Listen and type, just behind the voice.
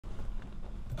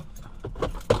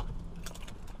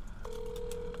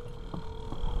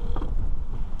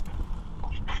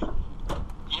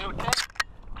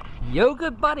Yo,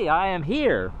 good buddy, I am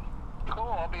here. Cool,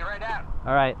 I'll be right out.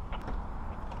 All right.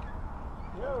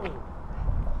 Yo.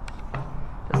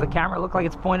 Does the camera look like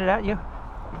it's pointed at you?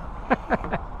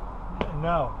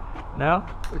 No. No?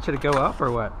 Should it go up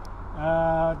or what?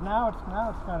 Now it's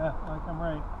kind of like I'm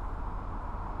right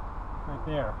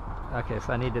there. Okay,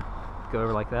 so I need to go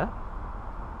over like that?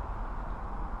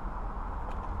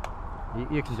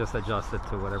 You can just adjust it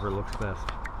to whatever looks best.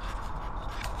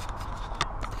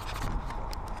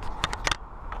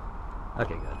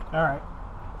 Okay, good. All right.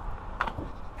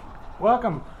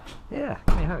 Welcome. Yeah,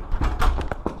 give me a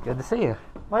hug. Good to see you.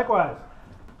 Likewise.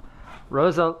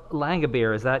 Rosa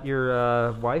Langabeer, is that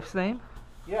your wife's name?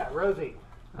 Yeah, Rosie.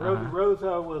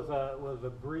 Rosa was a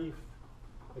brief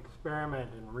experiment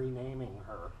in renaming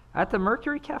her. At the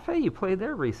Mercury Cafe, you played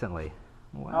there recently.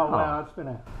 Wow. Oh wow, it's been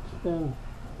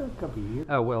a couple of years.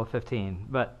 Oh well, 15,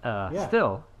 but Yeah.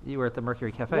 Still, you were at the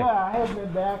Mercury Cafe. Yeah, I haven't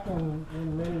been back in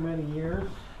many years.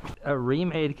 A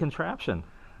remade contraption.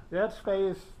 That's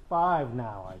phase 5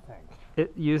 now, I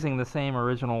think. Using the same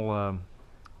original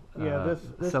Yeah, this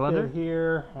cylinder? bit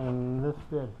here and this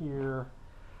bit here.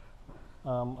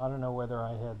 I don't know whether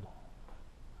I had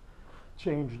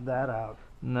changed that out.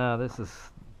 No, this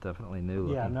is definitely new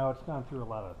looking. Yeah, no, it's gone through a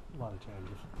lot of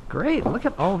changes. Great, look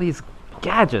at all these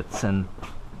gadgets and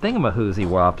thingamahoozy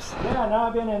wops. Yeah, now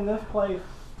I've been in this place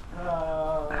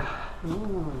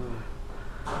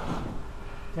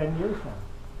 10 years now.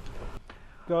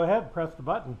 Go ahead, press the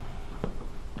button.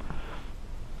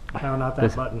 No, not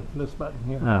that button. This button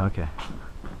here. Oh, okay.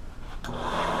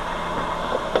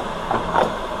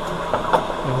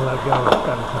 And let go. It's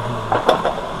got to come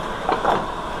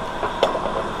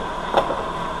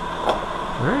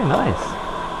Very nice.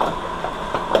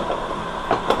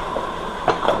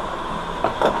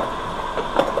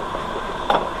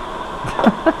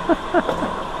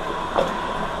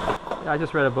 I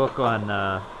just read a book on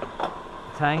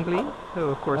tENTATIVEly, who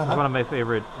of course is one of my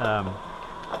favorite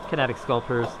kinetic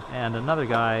sculptors, and another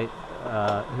guy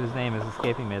whose name is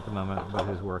escaping me at the moment, but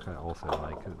whose work I also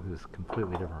like, who's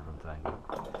completely different from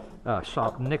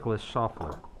tENTATIVEly. Nicholas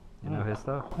Schaeffler. You know his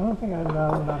stuff? I don't think I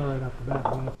know, not right off the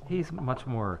bat. He's much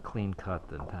more clean cut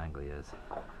than tENTATIVEly is.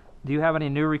 Do you have any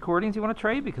new recordings you want to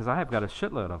trade? Because I have got a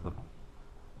shitload of them.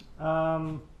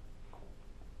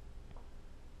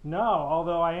 No,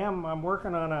 although I'm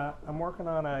working on a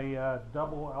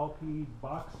double LP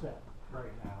box set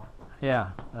right now.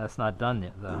 Yeah, that's not done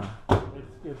yet though.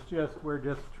 It's just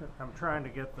I'm trying to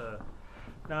get the.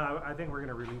 No, I think we're going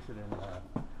to release it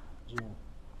in June.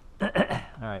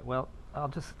 All right. Well, I'll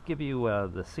just give you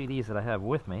the CDs that I have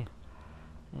with me,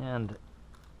 and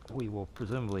we will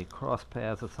presumably cross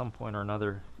paths at some point or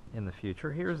another in the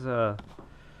future. Here's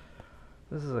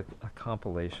this is a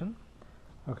compilation.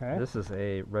 Okay. This is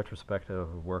a retrospective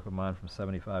of work of mine from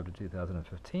 75 to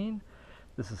 2015.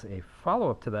 This is a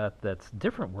follow-up to that that's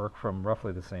different work from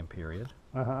roughly the same period.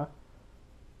 And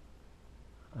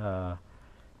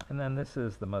then this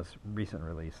is the most recent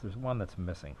release. There's one that's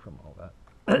missing from all that.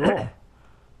 Cool.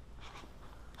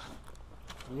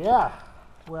 Yeah.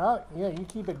 Well, yeah, you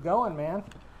keep it going, man.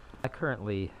 I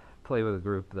currently play with a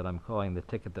group that I'm calling The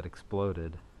Ticket That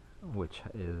Exploded, which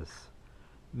is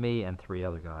me and 3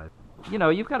 other guys. You know,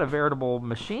 you've got a veritable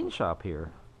machine shop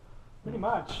here. Pretty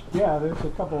much. Yeah, there's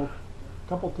a couple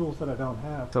tools that I don't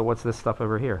have. So what's this stuff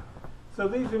over here? So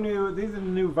these are the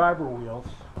new vibro wheels.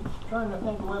 Trying to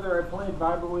think whether I played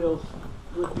vibro wheels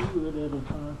with you at any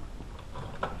time.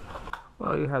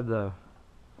 Well, you have the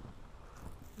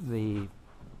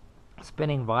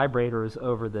spinning vibrators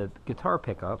over the guitar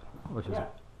pickup, which is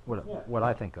what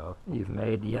I think of. You've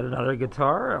made yet another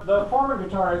guitar. The former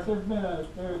guitars, that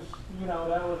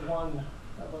was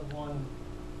one.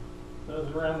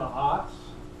 Those were in the aughts.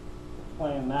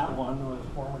 Playing that one was a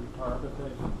former guitar, but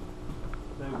they've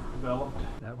developed.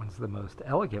 That one's the most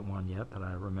elegant one yet that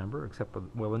I remember, except for,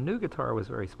 well, the new guitar was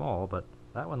very small, but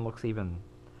that one looks even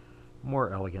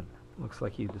more elegant. Looks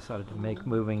like you decided to make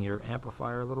moving your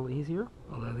amplifier a little easier.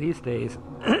 Although these days,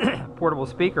 portable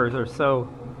speakers are so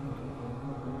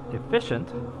efficient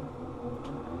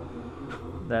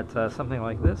that something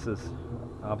like this is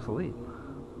obsolete.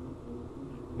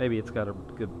 Maybe it's got a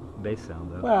good bass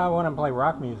sound, though. Well, I want to play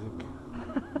rock music.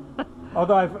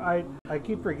 Although I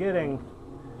keep forgetting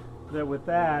that with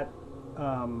that,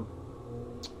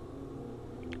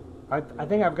 I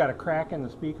think I've got a crack in the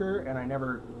speaker, and I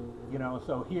never,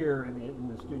 so here in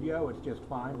the studio it's just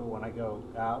fine, but when I go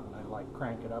out and I like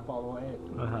crank it up all the way,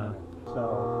 so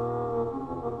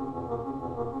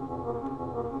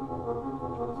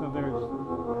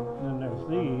there's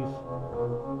these.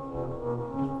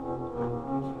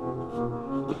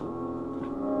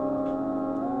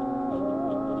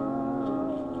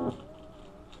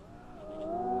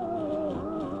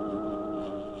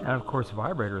 And of course,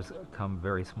 vibrators come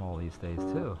very small these days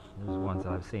too. There's ones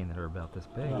that I've seen that are about this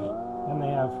big. Yeah. And they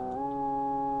have,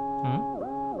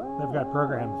 they've got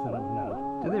programs in them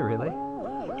now. Do they really?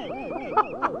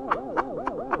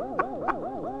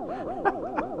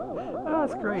 Oh,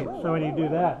 that's great. So when you do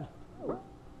that,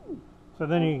 so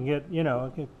then you can get, you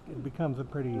know, it becomes a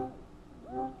pretty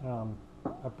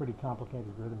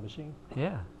complicated rhythm machine.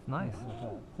 Yeah, it's nice.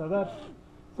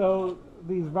 So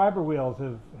these vibra wheels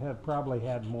have probably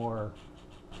had more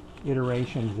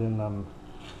iterations in them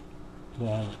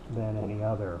than any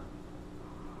other.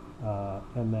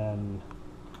 And then,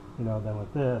 you know, then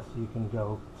with this you can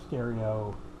go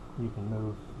stereo. You can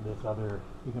move you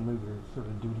can move your sort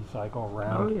of duty cycle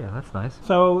around. Oh yeah, that's nice.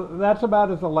 So that's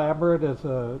about as elaborate as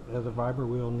a vibra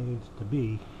wheel needs to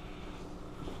be.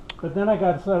 But then I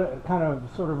got kind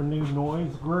of a new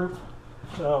noise group.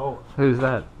 So who's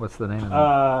that? What's the name of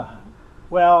that?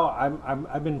 Well,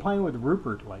 I've been playing with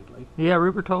Rupert lately. Yeah,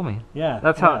 Rupert told me. Yeah,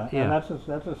 that's how. Yeah, and that's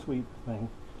a sweet thing.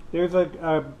 There's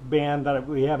a band that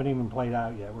we haven't even played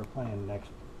out yet. We're playing next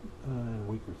in a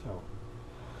week or so.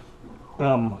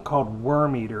 Called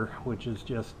Worm Eater, which is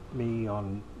just me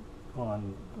on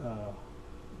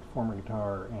former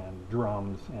guitar and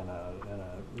drums and a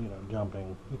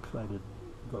jumping excited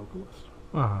vocalist.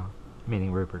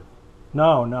 Meaning Rupert.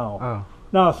 No. Oh.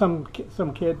 No, some kid,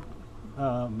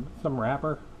 some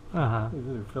rapper.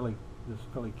 This Philly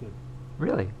kid.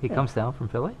 Really? He comes down from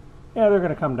Philly? Yeah, they're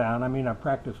gonna come down. I mean, I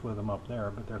practiced with them up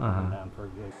there, but they're coming down for a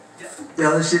gig.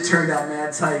 Yo, this shit turned out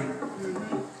mad tight.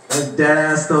 That's dead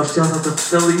ass though. Shouts out to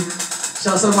Philly.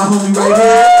 Shouts out to my homie right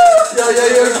here. Yo,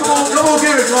 come on,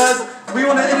 give it, guys. We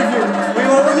want to interview. We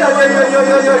want to, yo, you know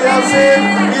what I'm saying?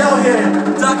 We out here.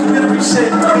 Documentary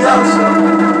shit. We out here.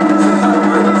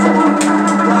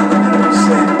 Documentary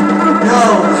shit. Yo.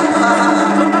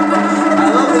 I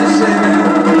love this shit,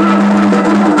 man.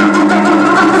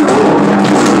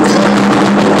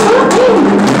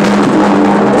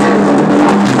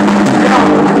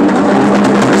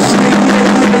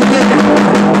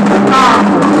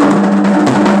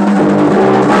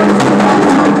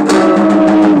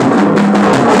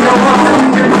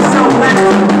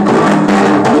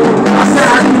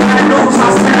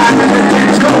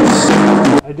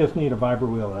 I just need a vibra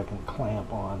wheel that I can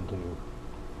clamp onto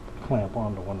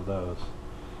one of those,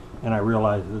 and I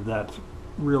realized that that's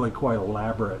really quite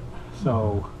elaborate.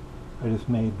 So I just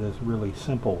made this really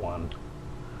simple one.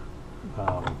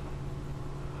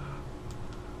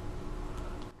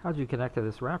 How'd you connect to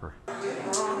this rapper?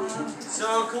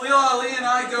 So Khalil Ali and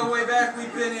I go way back.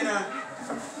 We've been in a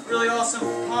really awesome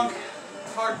punk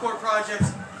hardcore project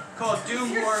called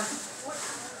Doomcore.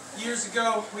 Years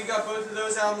ago, we got both of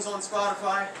those albums on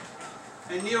Spotify,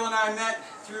 and Neil and I met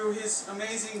through his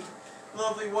amazing,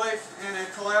 lovely wife and a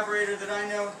collaborator that I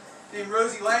know named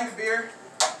Rosie Langebeer.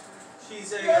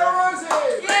 She's a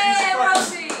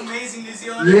amazing New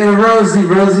Zealander. Yeah,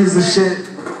 Rosie's the shit.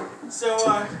 So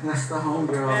that's the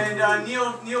homegirl. And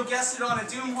Neil guested on a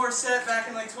Doomcore set back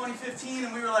in like 2015,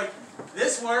 and we were like,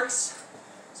 this works.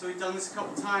 So we've done this a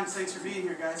couple times. Thanks for being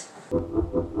here, guys.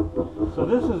 So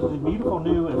this is the beautiful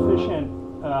new efficient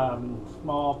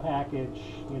small package,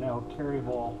 you know,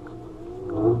 carryable.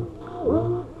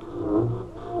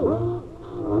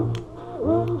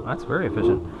 That's very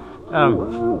efficient.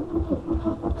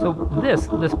 So this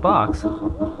box,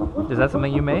 is that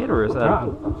something you made, or is that?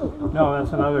 No,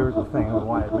 that's another thing of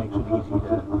why it makes it easy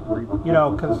to, you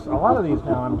know, because a lot of these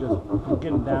now I'm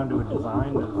getting down to a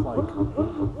design that's like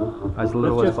as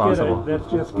little as possible. Let's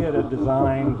just get a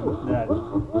design that,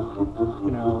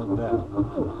 you know, that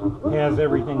has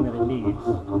everything that it needs.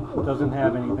 It doesn't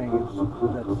have anything that's,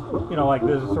 you know, like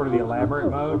this is sort of the elaborate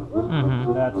mode.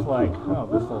 That's like, oh,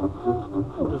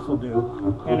 this will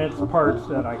do, and it's parts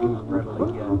that I can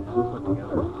readily get and put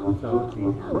together, so it's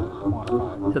easier to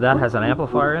quantify. So that has an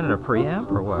amplifier in it, a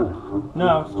preamp, or what?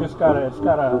 No, it's got a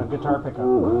guitar pickup.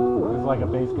 It's like a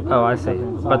bass guitar. Oh, I see.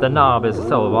 But the knob is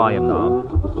still a volume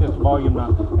knob. It's just a volume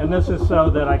knob, and this is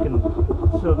so that I can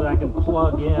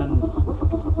plug in.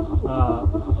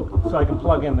 So I can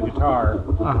plug in the guitar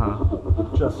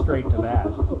just straight to that.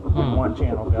 And one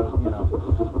channel goes, you know.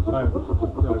 So I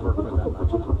don't really work with that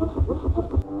much.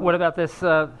 What about this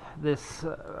this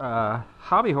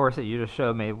hobby horse that you just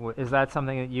showed me? Is that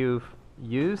something that you've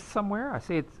used somewhere? I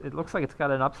see it looks like it's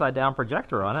got an upside down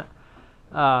projector on it.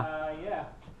 Yeah.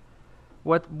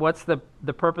 What's the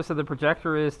purpose of the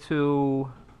projector? Is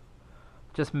to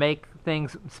just make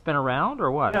things spin around,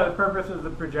 or what? Yeah, the purpose of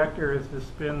the projector is to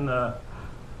spin the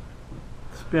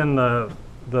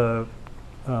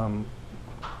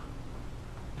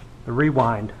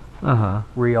rewind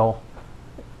reel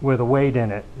with a weight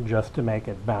in it just to make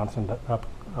it bounce up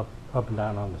and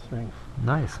down on the strings.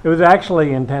 Nice. It was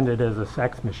actually intended as a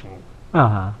sex machine.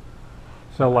 Uh-huh.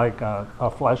 So like a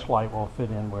fleshlight will fit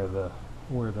in where the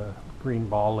green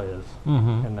ball is,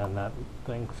 Mm-hmm. and then that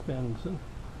thing spins, and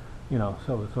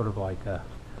so it's sort of like a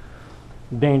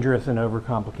dangerous and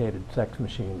overcomplicated sex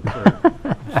machine for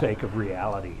the sake of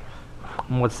reality.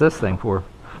 And what's this thing for?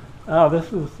 Oh,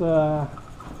 this is a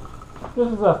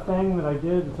thing that I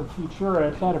did. It's a feature.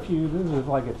 It's had a few. This is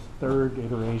like its third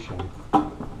iteration.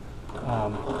 But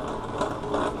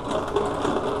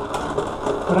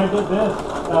I did this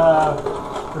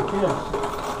for kids.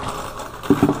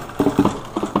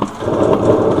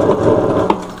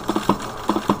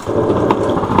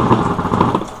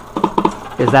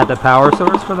 Is that the power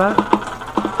source for that?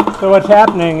 So what's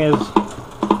happening is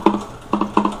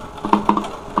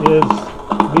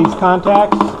these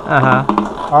contacts Uh-huh.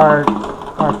 are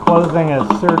closing a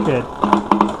circuit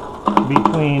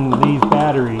between these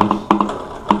batteries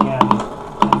and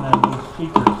then these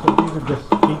speakers. So these are just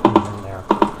speakers in there.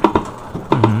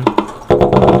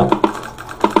 Mm-hmm.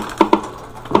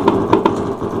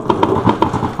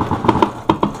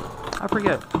 I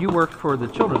forget, you worked for the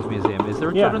Children's Museum. Is there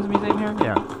a Yeah. Children's Museum here?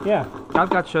 Yeah. Yeah. I've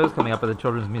got shows coming up at the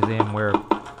Children's Museum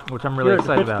which I'm really Here at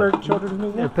the excited Pittsburgh about. Children's The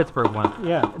Museum? Pittsburgh one.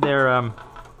 Yeah.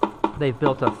 They've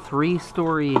built a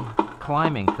 3-story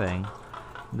climbing thing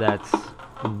that's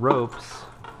ropes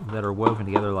that are woven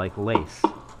together like lace.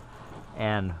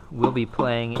 And we'll be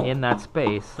playing in that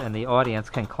space, and the audience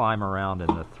can climb around in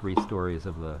the 3 stories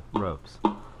of the ropes.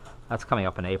 That's coming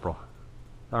up in April.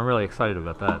 I'm really excited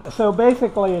about that. So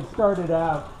basically it started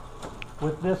out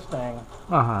with this thing,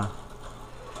 Uh-huh.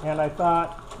 and I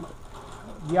thought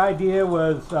the idea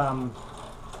was to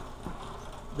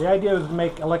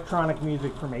make electronic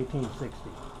music from 1860.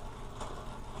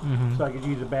 Mm-hmm. So I could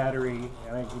use a battery,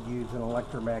 and I could use an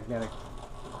electromagnetic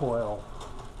coil,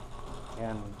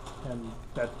 and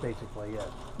that's basically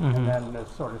it. Mhm. And then this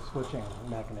sort of switching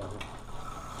mechanism.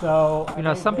 So I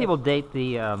made Some this. people date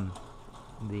the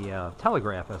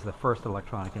telegraph as the first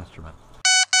electronic instrument.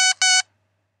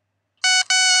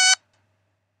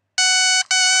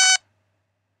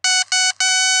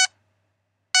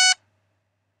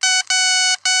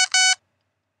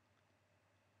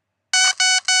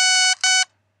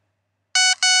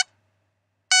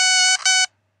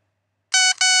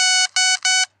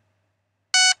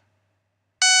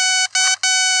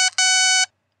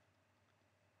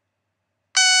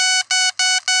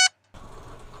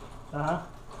 Uh-huh.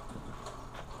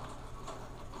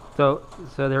 So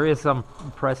there is some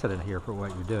precedent here for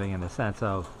what you're doing in the sense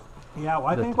of Yeah, well,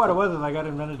 I The- think what it was is I got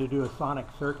invented to do a sonic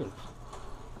circuits.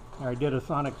 I did a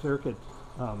sonic circuits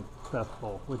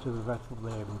festival, which is a festival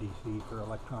they have in DC for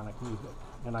electronic music,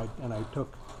 and I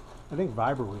took, I think,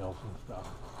 vibra wheels and stuff.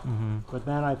 Mm-hmm. But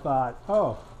then I thought,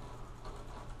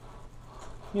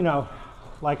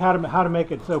 like how to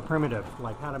make it so primitive,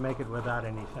 like how to make it without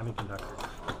any semiconductors.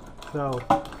 So.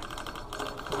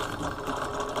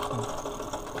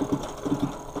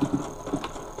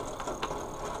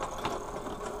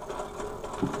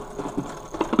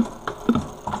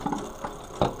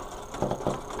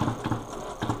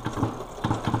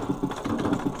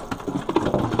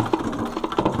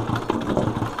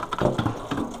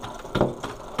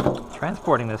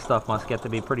 Transporting this stuff must get to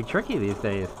be pretty tricky these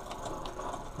days.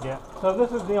 Yeah, so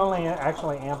this is the only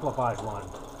actually amplified one,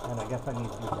 and I guess I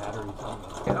need to do batteries on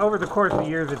this. Over the course of the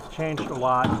years, it's changed a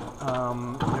lot.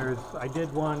 I did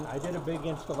a big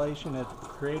installation at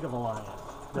Creative Alliance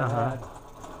that had,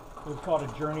 it was called A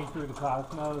Journey Through the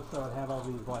Cosmos, so it had all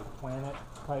these like planet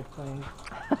type things.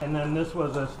 And then this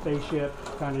was a spaceship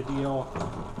kind of deal.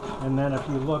 And then if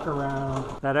you look around,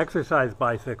 that exercise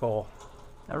bicycle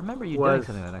I remember you doing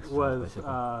something that next was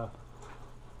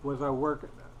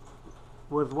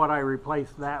what I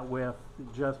replaced that with,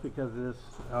 just because it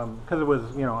was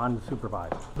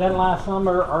unsupervised. Then last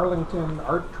summer, Arlington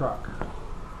Art Truck.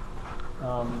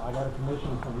 I got a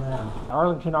commission from them.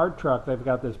 Arlington Art Truck, they've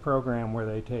got this program where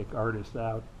they take artists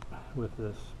out with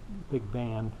this big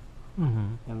band,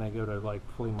 Mm-hmm. and they go to like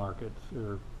flea markets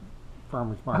or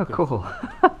farmers Oh, markets. cool.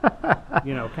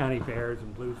 County fairs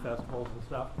and blues festivals and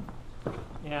stuff.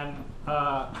 And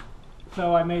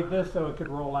so I made this so it could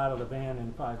roll out of the van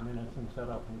in 5 minutes and set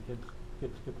up, and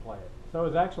kids could play it. So it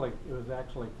was actually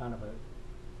kind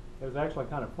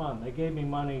of fun. They gave me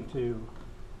money to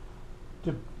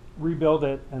rebuild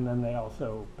it, and then they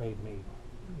also paid me,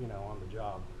 on the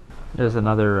job. There's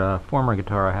another former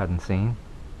guitar I hadn't seen.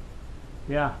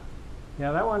 Yeah,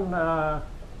 that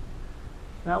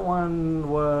one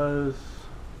was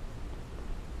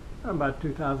about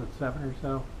 2007 or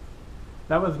so.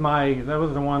 That was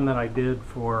the one that I did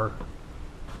for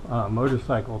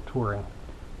motorcycle touring.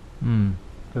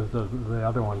 Because the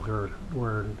other ones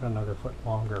were another foot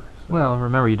longer. So. Well,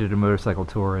 remember you did a motorcycle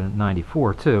tour in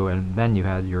 '94 too, and then you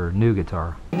had your new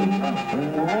guitar. The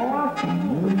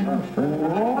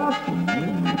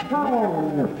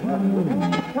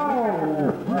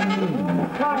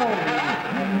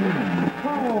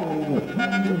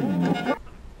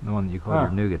one that you called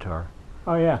your new guitar.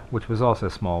 Oh yeah. Which was also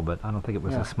small, but I don't think it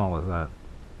was as small as that.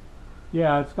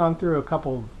 Yeah, it's gone through a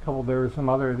couple. There were some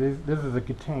other. This is a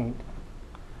guitaint.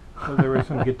 So there were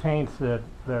some guitaints that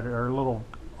are a little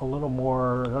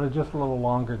more, just a little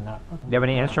longer than that. Do you have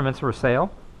any instruments for sale?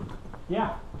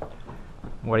 Yeah.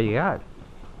 What do you got?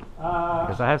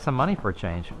 Because I have some money for a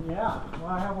change. Yeah. Well,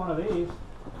 I have one of these.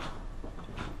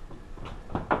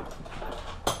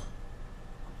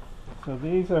 So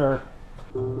these are.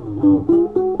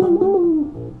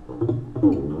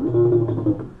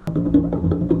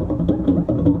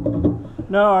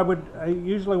 No, I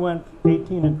usually went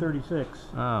 18 and 36.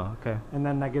 Oh, okay. And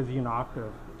then that gives you an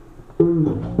octave.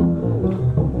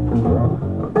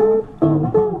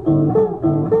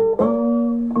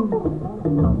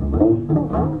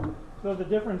 So the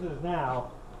difference is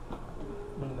now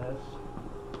in this,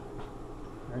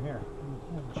 right here,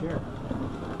 the chair.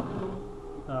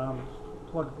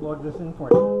 Plug this in for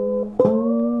you.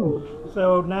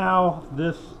 So now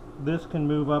this can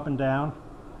move up and down.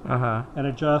 And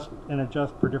adjust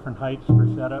for different heights for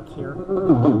setups here.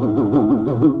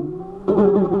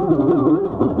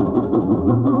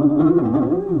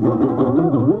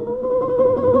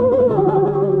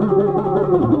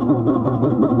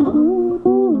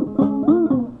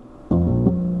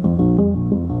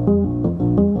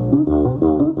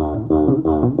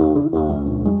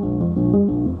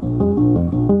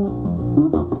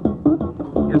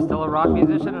 You're still a rock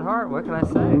musician at heart. What can I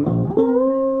say?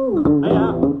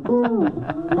 Yeah.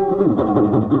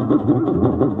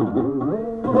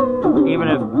 Even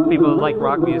if people who like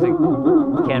rock music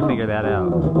can't figure that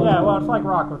out. Yeah, well, it's like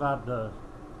rock without the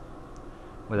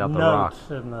rock. notes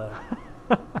and the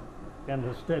and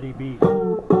the steady beat.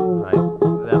 Right,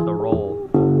 without the roll.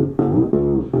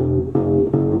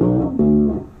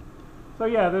 So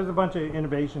yeah, there's a bunch of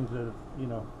innovations that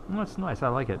Well, that's nice. I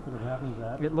like it. sort of happen to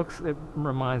that. It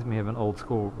reminds me of an old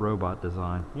school robot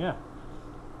design. Yeah.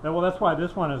 Well, that's why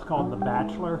this one is called the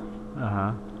Bachelor.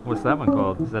 What's that one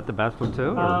called? Is that the Bachelor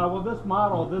too? Well, this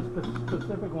model, this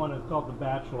specific one is called the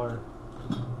Bachelor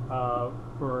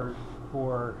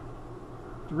for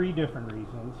three different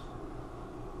reasons.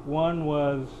 One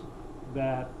was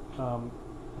that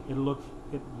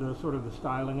the sort of the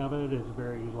styling of it is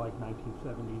very like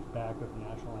 1970s back of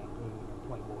National Lampoon or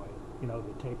Playboy. You know,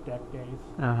 the tape deck days.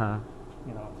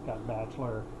 You know, it's got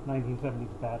Bachelor, 1970s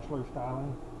Bachelor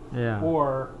styling. Yeah.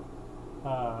 Or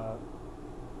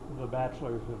the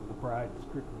Bachelors of the Bride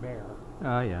Stripped Bare.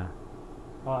 Oh, yeah.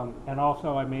 And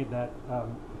also I made that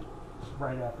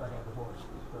right after I got divorced.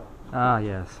 So. Ah,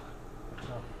 yes.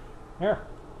 So, here.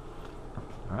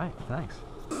 All right, thanks.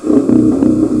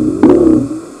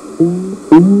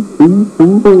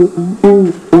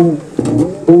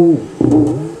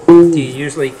 Do you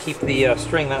usually keep the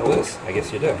string that loose? I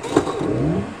guess you do.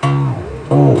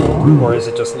 Or is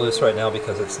it just loose right now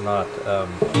because it's not...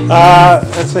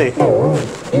 Let's see.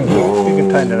 You can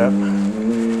tighten it up.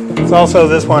 It's also,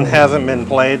 this one hasn't been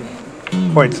played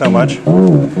quite so much. You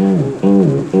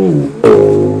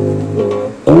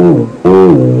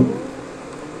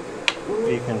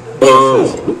can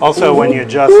adjust this. Also, when you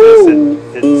adjust this,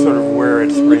 it's sort of where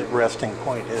its resting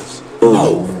point is.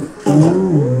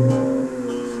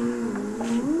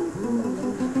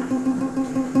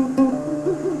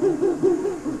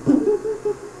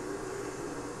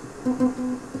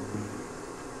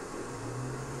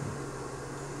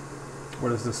 What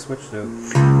does the switch do?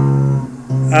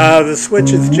 The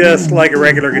switch is just like a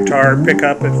regular guitar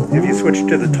pickup. If you switch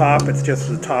to the top, it's just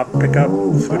the top pickup.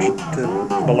 Switch to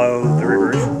below, the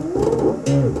reverse.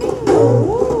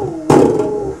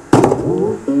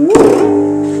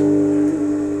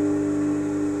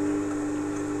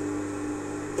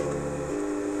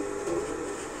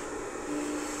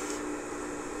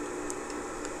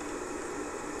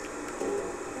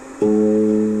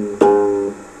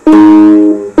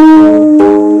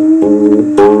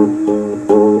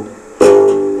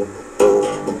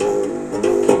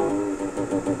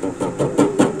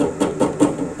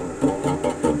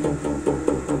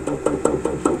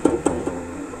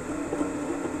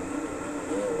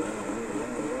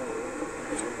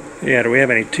 Yeah, do we have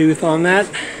any tooth on that?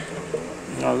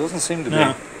 No, it doesn't seem to be.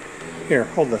 No. Here,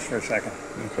 hold this for a second.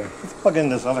 Okay. Let's plug in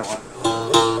this other one.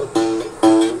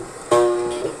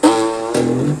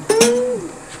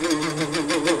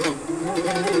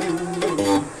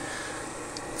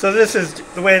 So this is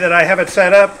the way that I have it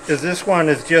set up, is this one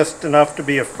is just enough to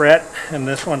be a fret, and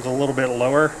this one's a little bit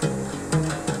lower.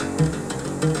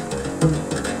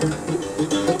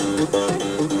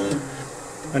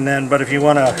 And then, but if you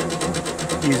want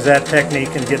to use that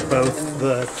technique and get both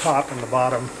the top and the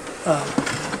bottom.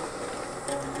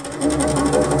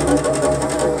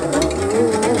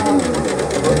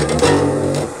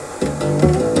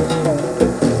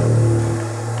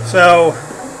 So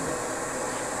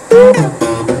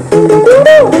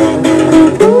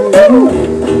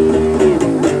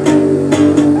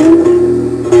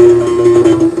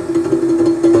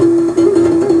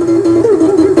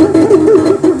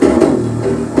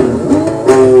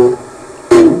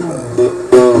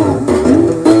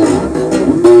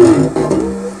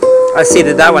I see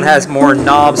that one has more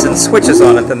knobs and switches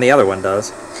on it than the other one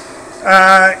does.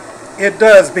 it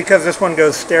does, because this one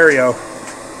goes stereo.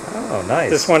 Oh, nice.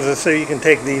 This one's so you can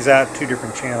take these out 2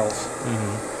 different channels.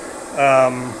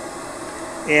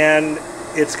 And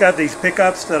it's got these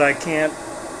pickups that I can't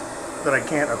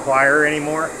acquire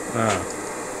anymore.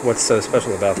 What's so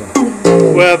special about them?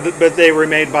 Well, but they were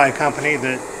made by a company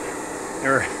that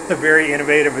they're a very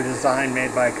innovative design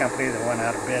made by a company that went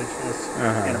out of business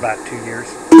in about 2 years.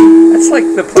 That's like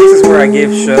the places where I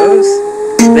give shows.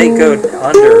 They go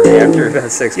under after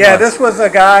about 6 months. Yeah, this was a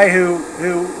guy who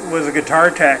was a guitar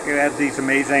tech who had these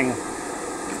amazing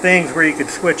things where you could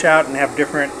switch out and have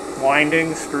different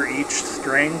windings for each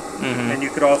string, and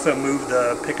you could also move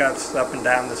the pickups up and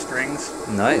down the strings.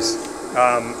 Nice.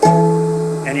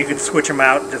 And you could switch them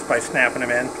out just by snapping them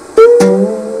in.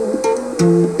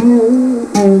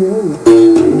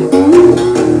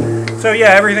 So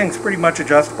yeah, everything's pretty much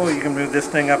adjustable. You can move this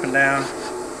thing up and down.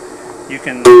 You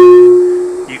can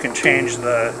change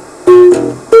the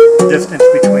distance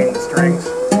between the strings.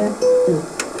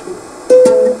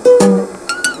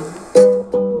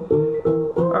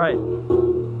 All right.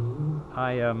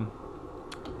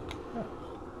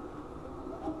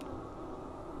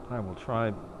 I will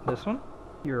try this one.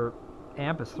 Your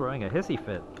amp is throwing a hissy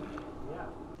fit. Yeah.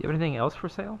 Do you have anything else for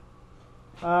sale?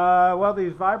 Well,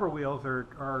 these vibra wheels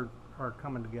are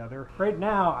coming together. Right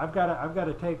now, I've got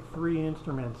to take 3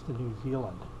 instruments to New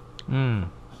Zealand.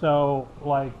 So,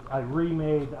 like, I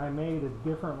made a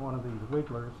different one of these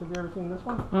wigglers. Have you ever seen this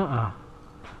one?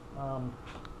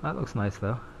 That looks nice,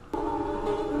 though.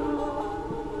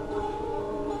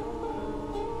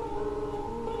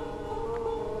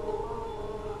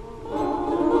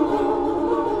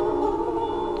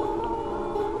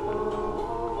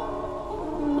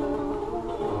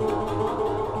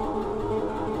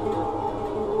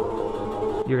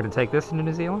 You're going to take this into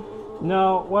New Zealand?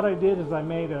 No, what I did is I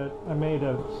made a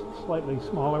slightly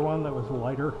smaller one that was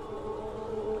lighter,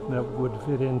 that would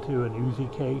fit into an Uzi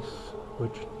case,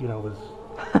 which was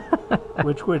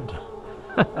which would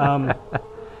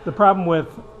the problem with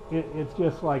it's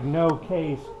just like no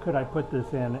case could I put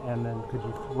this in, and then could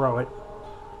you throw it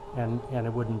and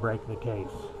it wouldn't break the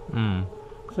case.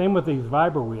 Same with these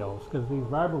vibra wheels, because these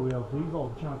vibra wheels, these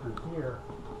old chunkers here,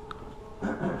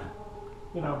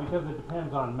 because it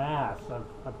depends on mass,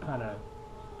 I've kind of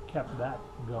kept that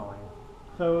going.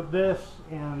 So this,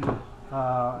 and then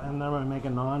I'm going to make a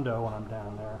Nando when I'm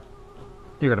down there.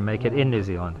 You're going to make it in New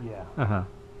Zealand? Yeah. Yeah.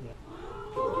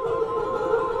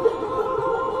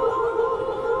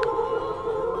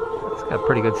 It's got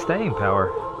pretty good staying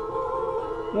power.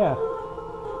 Yeah.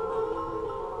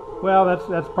 Well,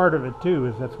 that's part of it too.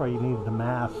 Is that's why you need the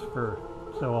mass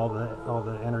so all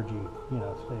the energy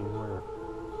stays where.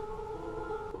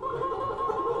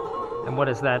 And what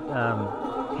does that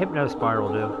hypno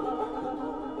spiral do?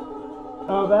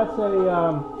 Oh,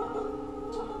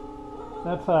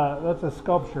 that's a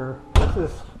sculpture. This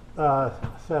is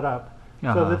set up.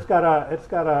 So it's got a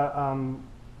 1.5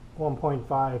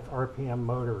 RPM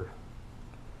motor.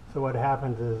 So what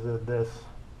happens is that this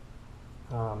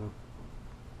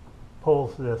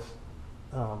pulls this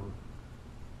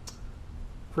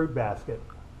fruit basket,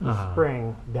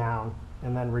 spring down,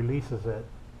 and then releases it.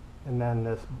 And then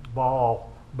this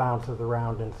ball bounces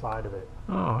around inside of it.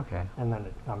 Oh, okay. And then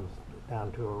it comes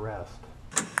down to a rest.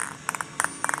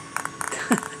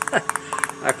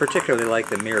 I particularly like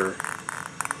the mirror.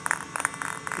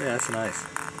 Yeah, that's nice.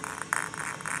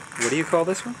 What do you call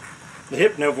this one? The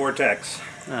Hypno Vortex.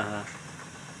 Nice.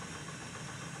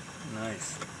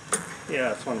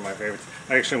 Yeah, it's one of my favorites.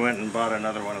 I actually went and bought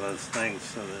another one of those things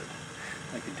so that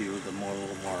I could do the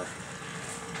little more,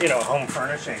 home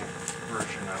furnishing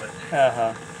version of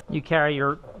it. You carry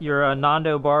your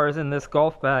Nando bars in this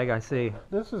golf bag, I see.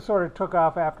 This is sort of took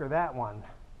off after that one.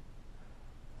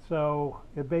 So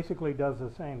it basically does the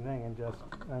same thing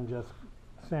and just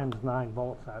sends 9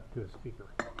 volts out to a speaker.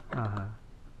 Uh-huh.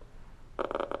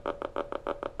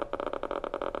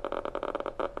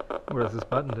 What does this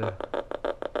button do?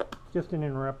 It's just an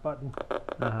interrupt button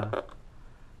Uh-huh.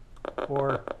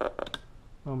 or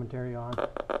momentary on.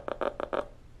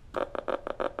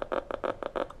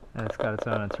 And it's got its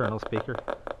own internal speaker.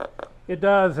 It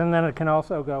does, and then it can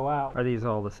also go out. Are these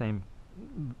all the same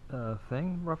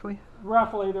thing, roughly?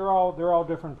 Roughly, they're all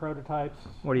different prototypes.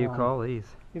 What do you call these?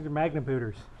 These are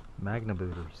Magnabooters.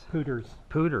 Magnabooters. Pooters.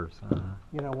 Pooters.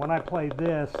 You know, when I play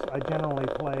this, I generally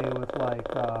play with like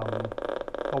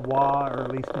a wah or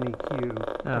at least an EQ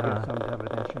to get some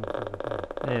definition for the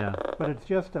thing. Yeah. But it's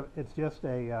just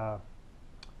a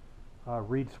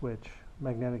reed switch,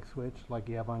 magnetic switch, like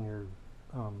you have on your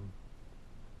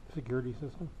security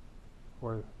system,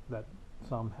 or that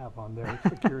some have on their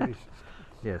security system.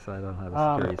 Yes, I don't have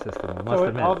a security system. I must So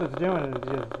admit. all it's doing is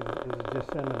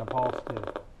just sending a pulse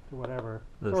to whatever.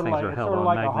 Those Sort of things like, are it's held sort of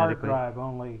on like a hard magnetically. drive,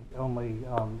 only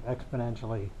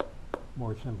exponentially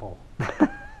more simple.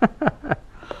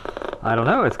 I don't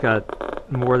know. It's got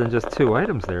more than just 2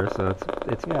 items there, so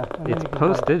it's Yeah, and then it's you can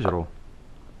post digital.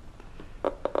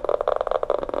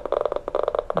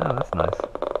 Oh, that's nice.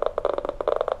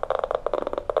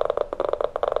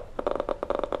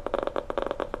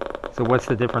 So what's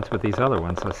the difference with these other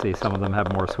ones? Let's see. Some of them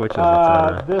have more switches,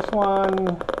 etc. This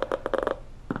one.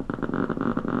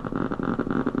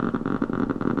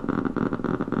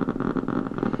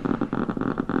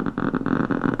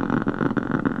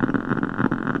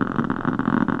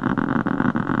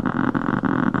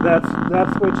 That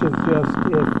switch is just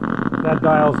that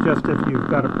dial's just if you've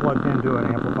got it plugged into an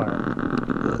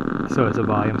amplifier. So it's a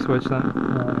volume switch then?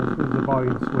 It's a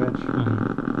volume switch.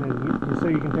 Mm-hmm. And so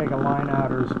you can take a line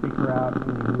out or a speaker out,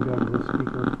 and you can go to the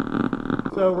speaker.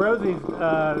 So Rosie's,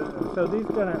 so these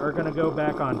are gonna go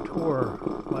back on tour,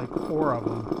 like 4 of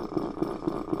them.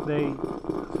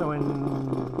 So in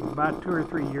about 2 or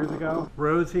 3 years ago,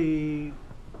 Rosie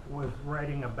was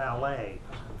writing a ballet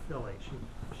in Philly.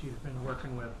 She's been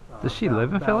working with. Does she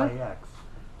live in Philly? Ballet X.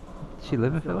 She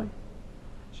live in Philly?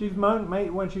 She's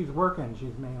when she's working,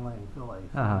 she's mainly in Philly.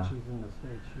 So Uh-huh. when she's in the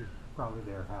States, she's probably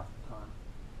there half the time.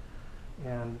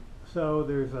 And so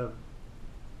there's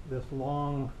this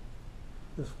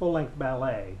full-length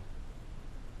ballet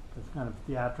that's kind of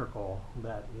theatrical,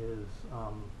 that is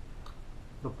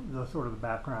the sort of the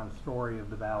background story of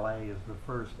the ballet is the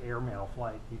first airmail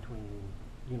flight between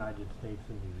the United States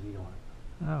and New Zealand.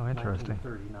 Oh, interesting.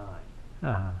 1939.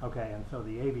 Uh-huh. Okay, and so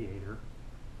the aviator,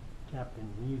 Captain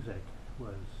Music,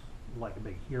 was like a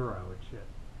big hero and shit.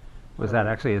 Was So- that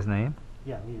actually his name?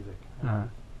 Yeah, Music. Uh-huh.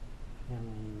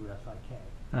 M-U-S-I-K.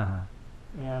 Uh-huh.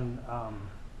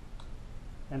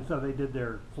 And so they did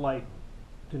their flight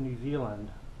to New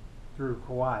Zealand through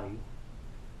Kauai,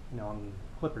 on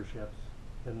clipper ships,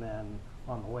 and then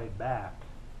on the way back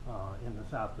in the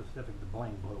South Pacific, the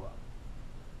plane blew up.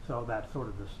 So that's sort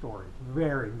of the story. It's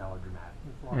very melodramatic.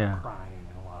 There's a lot Yeah. of crying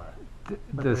and a lot of.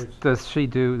 But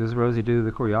Does Rosie do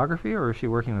the choreography, or is she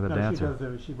working with a No, dancer?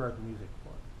 she wrote the music for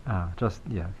it.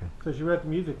 Yeah, okay. So she wrote the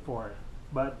music for it,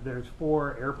 but there's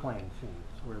 4 airplane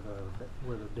scenes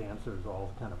where the dancers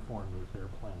all kind of form these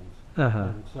airplanes, Uh-huh.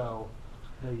 and so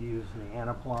they use the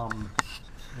Anaplum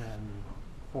and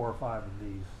 4 or 5 of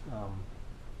these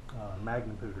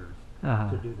Magnabooters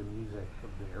Uh-huh. to do the music of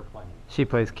the airplane. She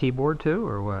plays keyboard too,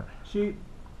 or what? She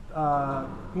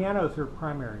piano is her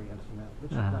primary instrument, but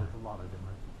she Uh-huh. plays a lot of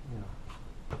different,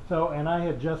 So, and I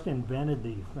had just invented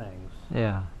these things,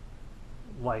 Yeah.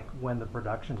 like when the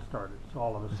production started. So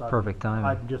all of a sudden, perfect timing.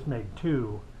 I just made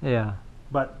 2, Yeah.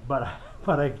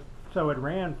 so it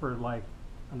ran for like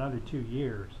another 2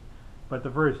 years. But the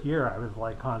first year, I was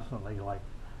like constantly like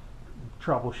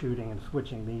troubleshooting and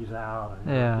switching these out, and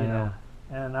Yeah.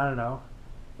 And I don't know,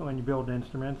 when you build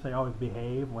instruments, they always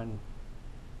behave when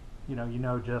you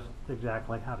know just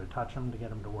exactly how to touch them to get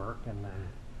them to work, and then.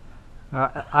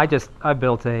 I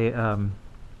built a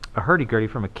hurdy-gurdy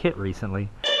from a kit recently.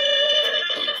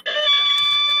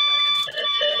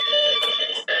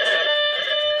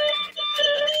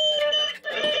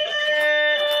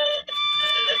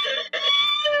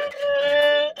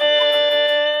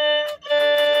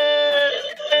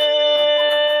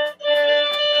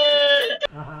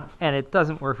 And it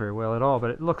doesn't work very well at all,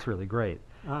 but it looks really great.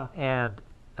 And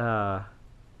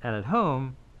at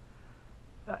home,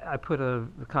 I put a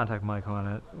contact mic on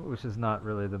it, which is not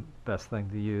really the best thing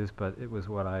to use, but it was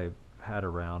what I had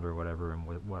around or whatever, and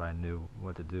what I knew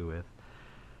what to do with.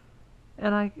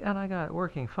 And I got it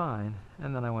working fine.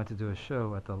 And then I went to do a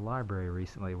show at the library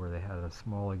recently where they had a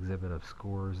small exhibit of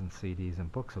scores and CDs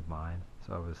and books of mine.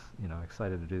 So I was,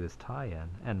 excited to do this tie-in,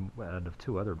 and out of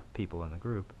 2 other people in the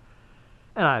group.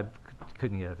 And I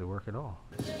couldn't get it to work at all.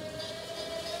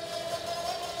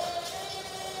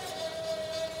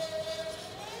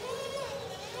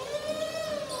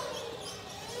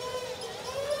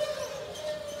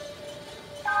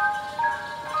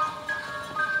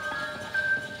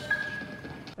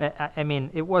 I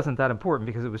mean, it wasn't that important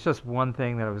because it was just one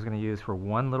thing that I was going to use for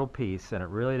one little piece, and it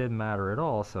really didn't matter at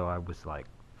all, so I was like,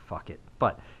 fuck it.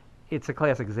 But it's a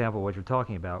classic example of what you're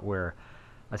talking about, where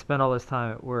I spent all this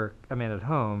time at work, at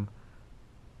home,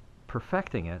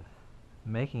 perfecting it,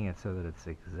 making it so that it's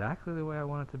exactly the way I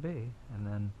want it to be, and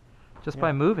then just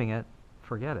by moving it,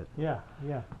 forget it. Yeah,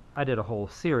 yeah. I did a whole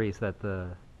series that the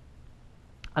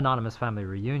Anonymous Family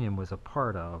Reunion was a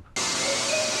part of.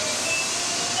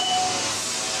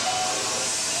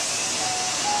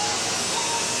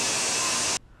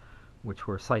 Which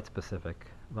were site-specific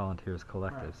volunteers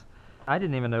collectives. Right. I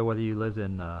didn't even know whether you lived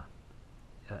in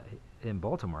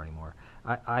Baltimore anymore.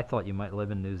 I thought you might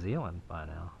live in New Zealand by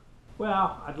now.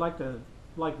 Well, I'd like to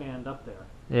end up there.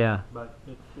 Yeah. But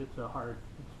it's a hard.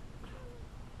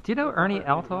 Do you know Ernie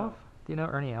Althoff? Do you know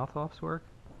Ernie Althoff's work?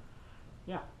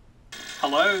 Yeah.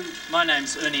 Hello, my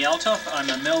name's Ernie Althoff. I'm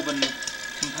a Melbourne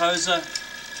composer,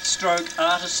 stroke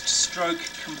artist, stroke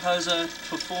composer,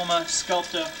 performer,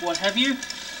 sculptor, what have you.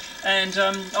 And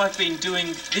I've been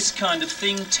doing this kind of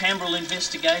thing, timbral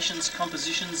investigations,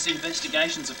 compositions,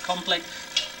 investigations of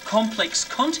complex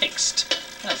context.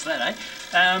 How's that, eh?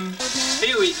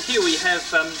 Here we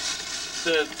have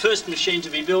the first machine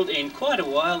to be built in quite a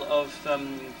while of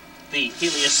the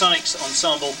Heliosonics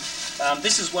ensemble.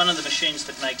 This is one of the machines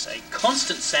that makes a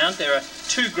constant sound. There are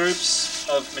two groups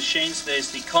of machines.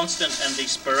 There's the constant and the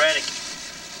sporadic.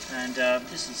 And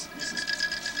this is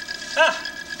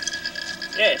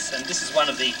yes, and this is one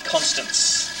of the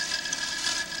constants.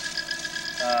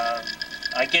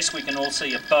 I guess we can all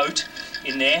see a boat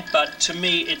in there, but to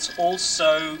me it's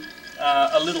also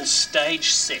a little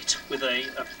stage set with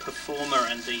a performer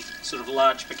and the sort of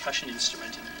large percussion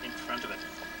instrument in front of it.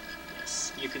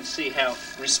 Yes, you can see how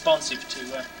responsive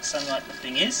to sunlight the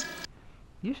thing is.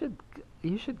 You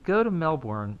should go to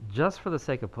Melbourne just for the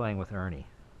sake of playing with Ernie.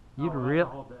 You'd That's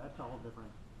a whole different.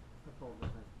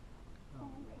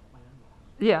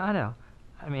 Yeah, I know.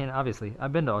 I mean, obviously,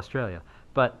 I've been to Australia,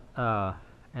 but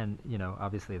and you know,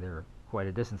 obviously they're quite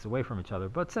a distance away from each other.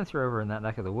 But since you're over in that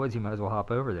neck of the woods, you might as well hop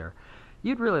over there.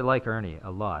 You'd really like Ernie a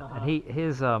lot, and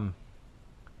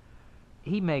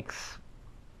he makes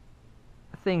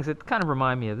things that kind of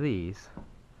remind me of these,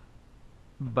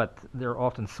 but they're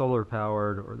often solar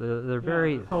powered, or they're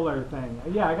very the solar thing.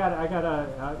 Yeah, I got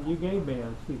a you gave me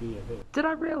a CD of it. Did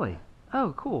I really?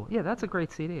 Oh, cool. Yeah, that's a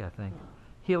great CD, I think.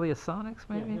 Heliosonics,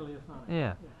 maybe?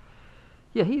 Yeah, Heliosonics.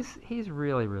 Yeah, he's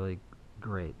really, really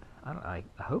great. I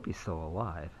hope he's still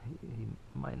alive. He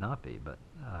might not be, but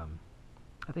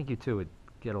I think you two would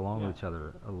get along with each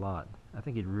other a lot. I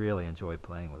think you'd really enjoy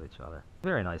playing with each other.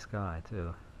 Very nice guy,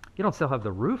 too. You don't still have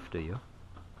the roof, do you?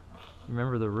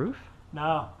 Remember the roof?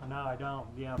 No, I don't.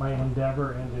 Yeah, my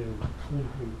endeavor into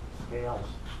scales.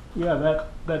 Yeah,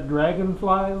 that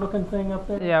dragonfly-looking thing up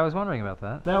there. Yeah, I was wondering about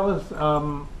that. That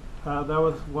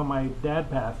was when my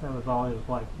dad passed. That was all his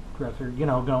like dresser. You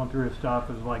know, going through his stuff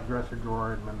is like dresser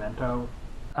drawer and memento.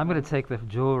 I'm going to take the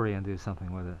jewelry and do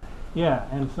something with it. Yeah,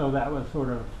 and so that was sort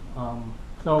of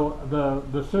so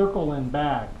the circle in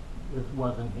back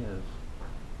wasn't his,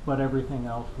 but everything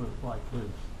else was like his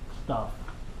stuff,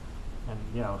 and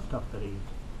you know, stuff that he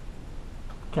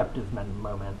kept his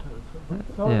mementos.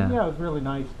 So yeah, it was really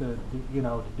nice to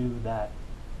do that.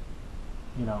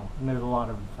 You know, and there's a lot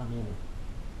of, I mean,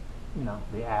 you know,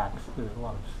 the axe. There's a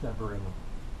lot of severing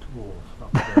tools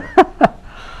up there.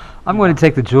 I'm going to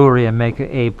take the jewelry and make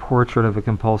a portrait of a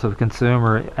compulsive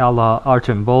consumer a la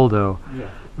Arcimboldo. Yeah.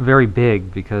 Very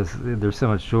big, because there's so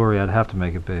much jewelry, I'd have to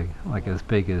make it big. Like as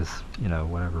big as, you know,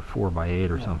 whatever, 4x8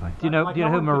 or something. Do you know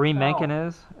who Marie Menken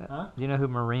is? Huh? Do you know who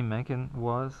Marie Menken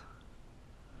was?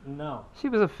 No. She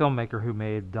was a filmmaker who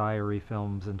made diary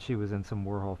films, and she was in some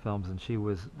Warhol films, and she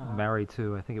was married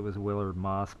to, I think it was Willard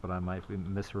Moss, but I might be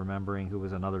misremembering, who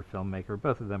was another filmmaker.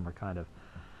 Both of them were kind of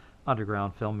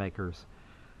underground filmmakers.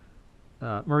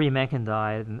 Marie Menken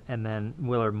died, and then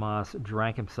Willard Moss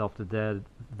drank himself to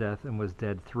death and was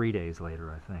dead 3 days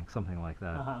later, I think, something like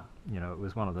that. You know, it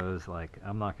was one of those, like,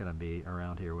 I'm not going to be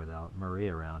around here without Marie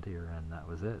around here, and that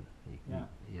was it.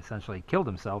 He essentially killed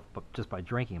himself, but just by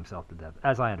drinking himself to death,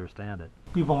 as I understand it.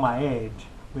 People my age,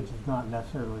 which is not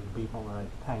necessarily the people that I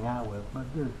hang out with, but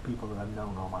there's people that I've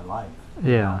known all my life.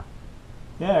 Yeah.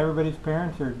 Yeah, everybody's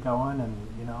parents are going, and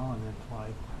you know, and it's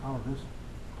like, oh, this is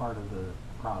part of the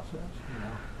process, you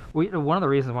know. One of the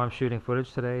reasons why I'm shooting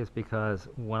footage today is because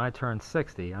when I turned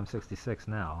 60, I'm 66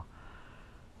 now.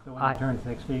 So when you turn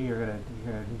 60, you're gonna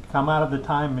come out of the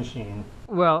time machine.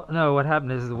 Well, no, what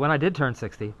happened is when I did turn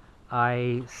 60,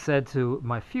 I said to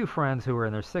my few friends who were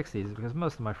in their 60s, because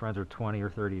most of my friends are 20 or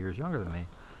 30 years younger than me,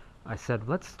 I said,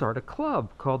 let's start a club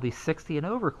called the 60 and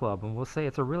Over Club, and we'll say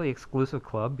it's a really exclusive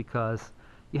club because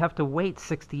you have to wait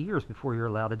 60 years before you're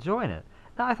allowed to join it.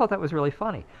 Now, I thought that was really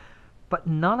funny. But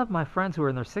none of my friends who were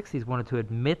in their 60s wanted to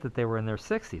admit that they were in their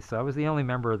 60s. So I was the only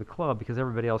member of the club because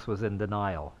everybody else was in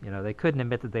denial. You know, they couldn't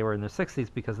admit that they were in their 60s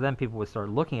because then people would start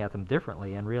looking at them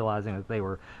differently and realizing that they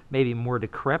were maybe more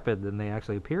decrepit than they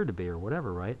actually appeared to be or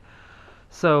whatever, right?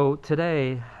 So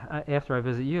today, after I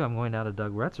visit you, I'm going down to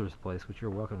Doug Retzer's place, which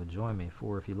you're welcome to join me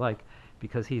for if you like,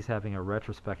 because he's having a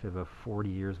retrospective of 40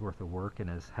 years worth of work in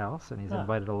his house, and he's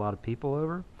invited a lot of people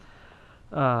over.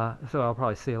 So I'll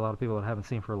probably see a lot of people that I haven't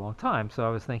seen for a long time. So I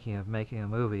was thinking of making a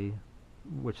movie,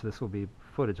 which this will be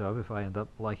footage of if I end up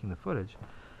liking the footage.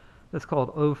 It's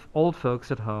called Old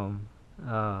Folks at Home,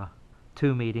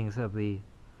 2 meetings of the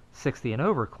 60 and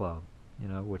Over Club, you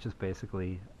know, which is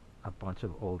basically a bunch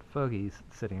of old fogies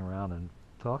sitting around and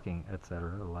talking,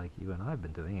 etc., like you and I have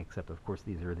been doing, except of course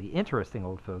these are the interesting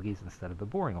old fogies instead of the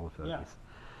boring old fogies. Yeah.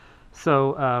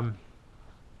 So,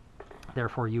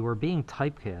 therefore, you are being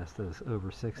typecast as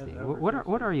over 60.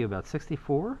 What are you, about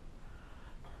 64?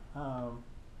 I'll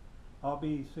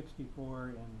be 64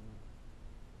 in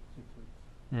 6 weeks.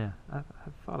 Yeah, I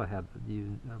thought I had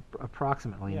you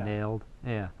approximately nailed.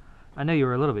 Yeah, I know you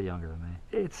were a little bit younger than me.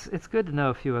 It's good to know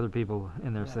a few other people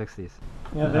in their 60s.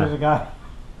 Yeah, there's a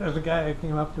guy who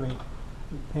came up to me,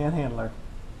 panhandler,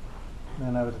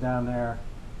 and I was down there.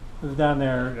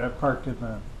 Parked in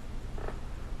the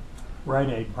Rite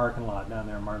Aid parking lot down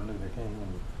there, Martin Luther King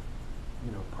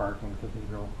and Park and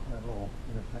Cathedral, that little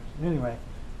intersection. Anyway,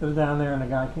 I was down there and a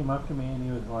guy came up to me and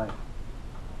he was like,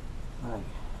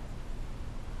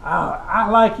 I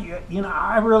like you,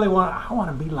 I really want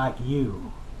to be like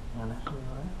you. And I said,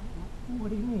 what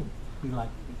do you mean, be like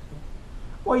you?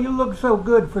 Well, you look so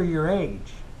good for your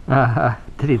age.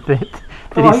 Did he think?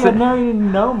 Well, he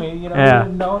didn't know me, he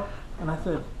didn't know. And I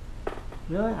said,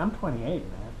 really? I'm 28,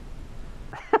 man.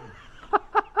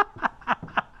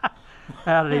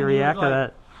 How did he react to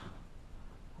that?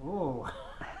 Oh.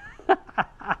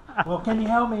 Well, can you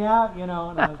help me out? And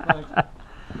I was like,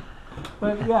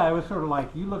 but yeah, it was sort of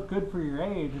like, you look good for your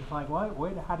age. It's like, what?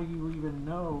 Wait, how do you even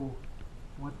know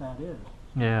what that is?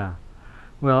 Yeah.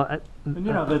 Well,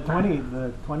 the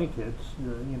 20 kids,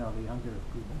 the younger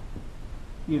people,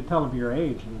 you tell them your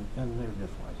age, and they're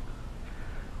just like,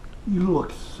 you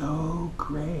look so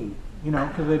great,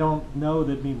 because they don't know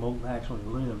that people actually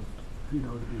live. To be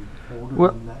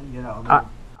older than that,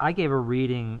 I gave a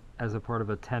reading as a part of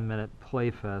a 10-minute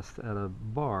play fest at a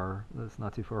bar that's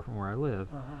not too far from where I live,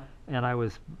 and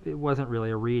it wasn't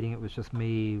really a reading, it was just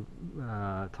me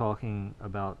talking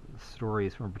about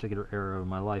stories from a particular era of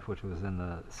my life, which was in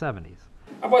the 70s.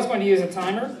 I was going to use a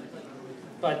timer,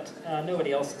 but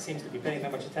nobody else seems to be paying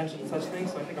that much attention to such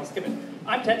things, so I think I'll skip it.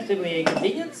 I'm tentatively a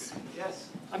convenience. Yes.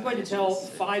 I'm going to tell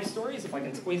 5 stories, if I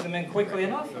can squeeze them in quickly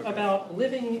enough, about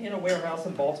living in a warehouse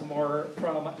in Baltimore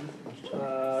from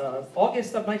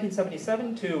August of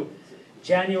 1977 to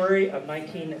January of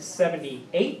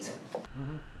 1978.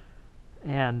 Mm-hmm.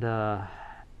 And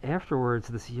afterwards,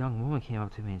 this young woman came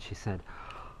up to me and she said,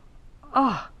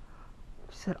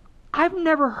 I've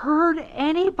never heard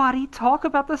anybody talk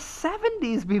about the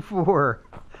 70s before.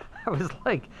 I was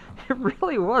like, it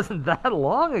really wasn't that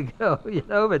long ago,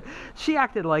 but she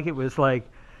acted like it was like,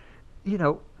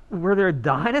 were there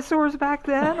dinosaurs back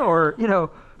then? Or,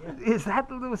 was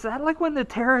that like when the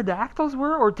pterodactyls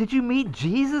were? Or did you meet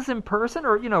Jesus in person?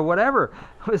 Or, whatever.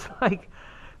 It was like,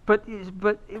 but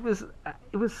it was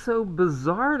so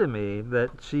bizarre to me that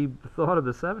she thought of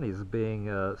the 70s as being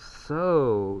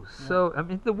so, I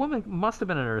mean, the woman must have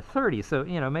been in her 30s, so,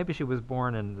 maybe she was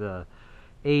born in the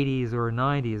 80s or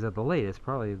 90s at the latest,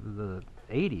 probably the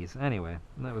 80s. Anyway,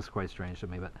 that was quite strange to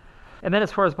me. And then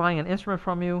as far as buying an instrument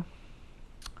from you,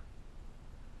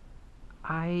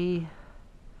 I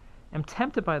am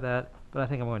tempted by that, but I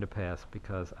think I'm going to pass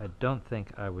because I don't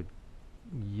think I would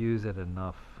use it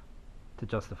enough to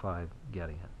justify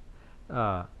getting it.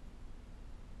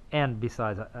 And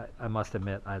besides, I must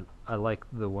admit, I like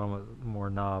the one with more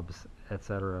knobs,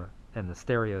 etc., and the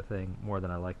stereo thing more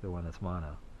than I like the one that's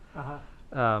mono.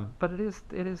 But it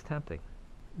is tempting.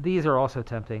 These are also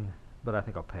tempting, but I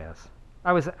think I'll pass.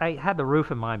 I had the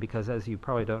roof in mind because, as you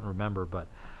probably don't remember, but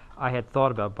I had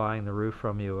thought about buying the roof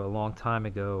from you a long time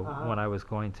ago when I was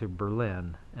going to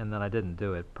Berlin, and then I didn't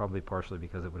do it, probably partially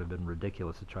because it would have been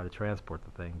ridiculous to try to transport the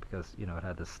thing, because, you know, it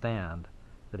had the stand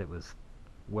that it was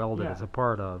welded as a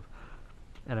part of,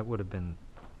 and it would have been,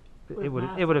 it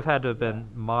would have had to have been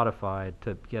modified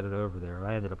to get it over there.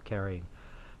 I ended up carrying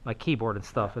my keyboard and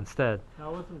stuff instead. No,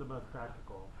 it wasn't the most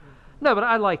practical. No, but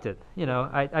I liked it. You know,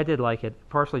 I did like it,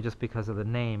 partially just because of the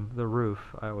name, the roof.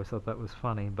 I always thought that was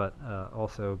funny, but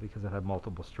also because it had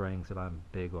multiple strings, and I'm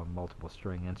big on multiple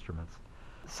string instruments.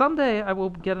 Someday I will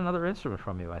get another instrument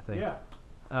from you, I think. Yeah.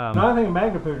 No, I think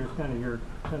Magnitude is kind of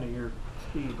your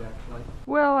speed, actually.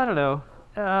 Well, I don't know.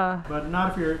 But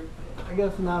not if you're, I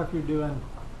guess not if you're doing,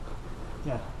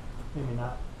 yeah, maybe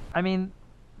not. I mean,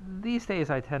 these days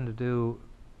I tend to do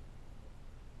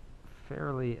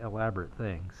fairly elaborate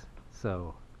things.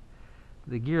 So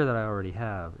the gear that I already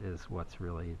have is what's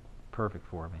really perfect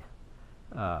for me.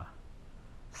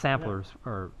 Samplers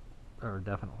are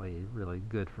definitely really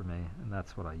good for me, and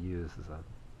that's what I use as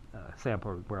a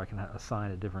sampler where I can assign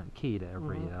a different key to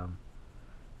every, I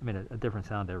mean a different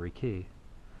sound to every key.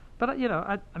 But you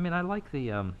know, I mean I like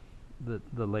the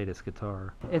latest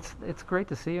guitar. It's great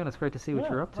to see you, and it's great to see what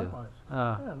you're up to.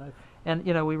 Nice. And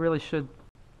you know, we really should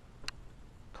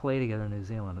play together in New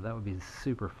Zealand. That would be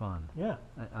super fun. Yeah.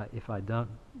 If I don't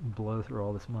blow through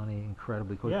all this money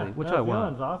incredibly quickly, which no, I won't.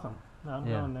 New Zealand's awesome. I'm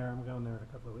going there. I'm going there in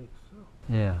a couple of weeks. So.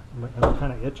 Yeah. I'm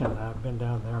kind of itching. I've been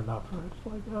down there enough. It's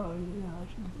like, oh yeah, I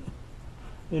should.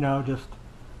 You know, just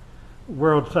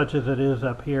world such as it is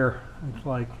up here. It's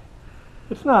like,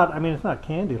 it's not. I mean, it's not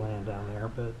Candyland down there,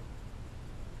 but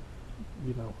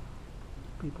you know,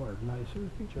 people are nicer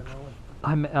generally.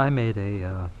 I made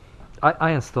a.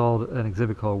 I installed an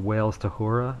exhibit called Whales to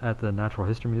Hora at the Natural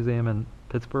History Museum in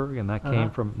Pittsburgh, and that came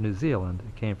from New Zealand.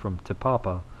 It came from Te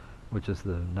Papa, which is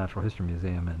the Natural History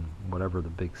Museum in whatever the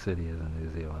big city is in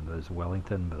New Zealand. There's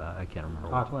Wellington, but I can't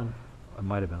remember. Auckland. It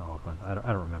might have been Auckland. I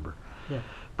don't remember. Yeah.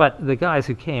 But the guys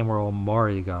who came were all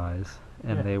Maori guys,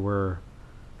 and they were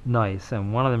nice.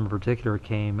 And one of them in particular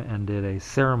came and did a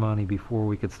ceremony before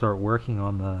we could start working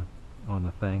on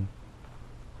the thing,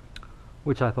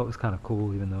 which I thought was kind of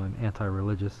cool, even though I'm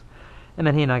anti-religious. And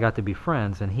then he and I got to be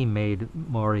friends, and he made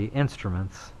Maori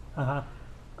instruments.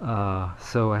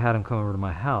 So I had him come over to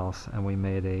my house, and we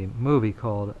made a movie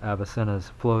called Avicenna's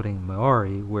Floating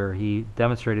Maori, where he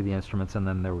demonstrated the instruments, and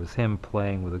then there was him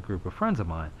playing with a group of friends of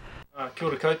mine. Kia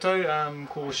ora koutou,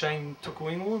 ko Shane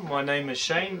tukuingoa. My name is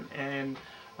Shane, and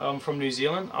I'm from New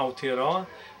Zealand, Aotearoa,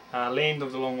 land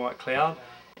of the long white cloud.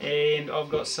 And I've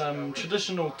got some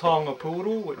traditional taonga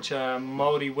pūoro, which are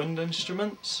Māori wind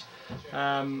instruments.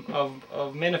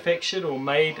 I've manufactured or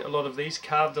made a lot of these,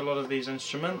 carved a lot of these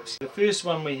instruments. The first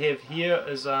one we have here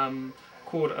is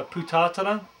called a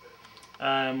putatara,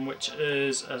 which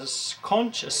is a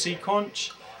conch, a sea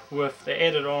conch, with the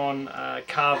added on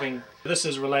carving. This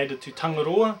is related to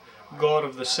Tangaroa, god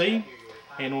of the sea,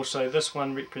 and also this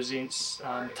one represents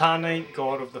Tane,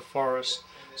 god of the forest.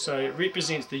 So it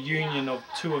represents the union of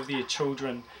two of their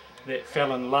children that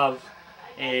fell in love,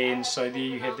 and so there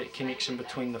you have that connection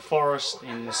between the forest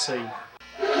and the sea.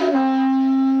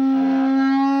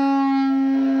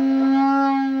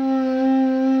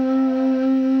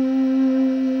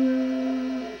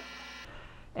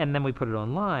 And then we put it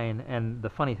online, and the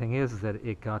funny thing is that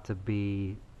it got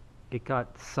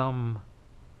some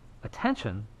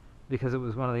attention because it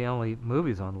was one of the only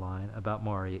movies online about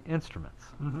Maori instruments.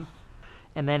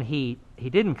 And then he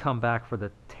didn't come back for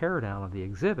the teardown of the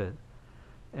exhibit,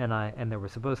 and there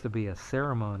was supposed to be a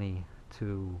ceremony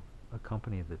to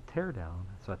accompany the teardown.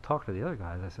 So I talked to the other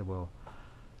guys. I said, well,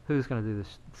 who's going to do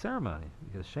this ceremony?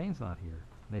 Because Shane's not here.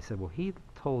 And they said, well, he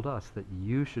told us that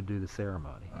you should do the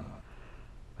ceremony. I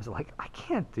was like, I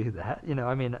can't do that. You know,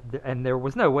 I mean, and there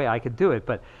was no way I could do it.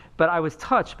 But I was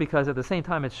touched because at the same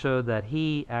time it showed that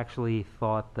he actually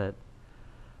thought that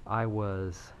I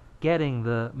was getting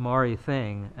the Maori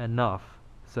thing enough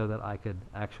so that I could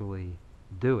actually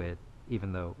do it,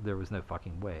 even though there was no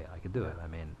fucking way I could do it. I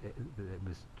mean, it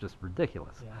was just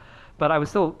ridiculous. But I was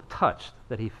still touched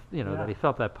that he, that he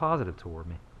felt that positive toward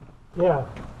me. Yeah,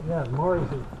 Maori's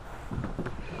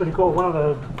pretty cool. One of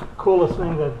the coolest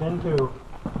things I've been to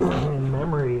in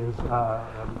memory is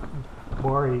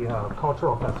Maori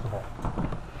Cultural Festival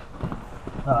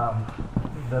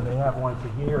that they have once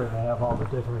a year, and they have all the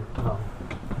different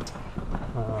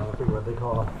I forget what they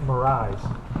call them, maraes.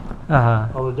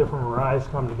 All the different maraes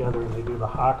come together, and they do the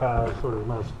haka as sort of the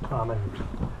most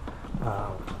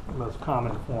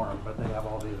common form, but they have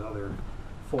all these other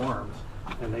forms,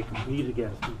 and they compete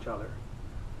against each other.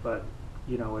 But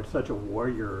you know, it's such a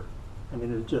warrior I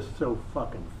mean, it's just so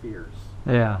fucking fierce.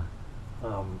 Yeah.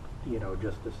 You know,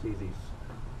 just to see these.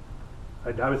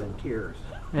 I was in tears.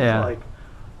 Yeah. It's like,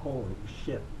 holy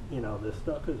shit, you know, this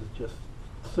stuff is just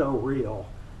so real,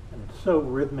 and it's so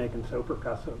rhythmic and so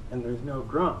percussive, and there's no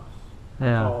drums.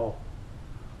 Yeah. It's all,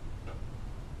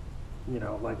 you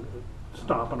know, like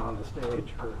stomping on the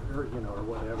stage or you know, or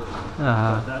whatever.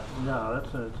 Uh-huh. But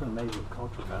that's an amazing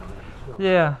culture down there. So.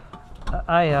 Yeah.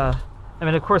 I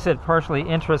mean, of course, it partially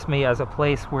interests me as a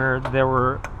place where there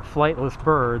were flightless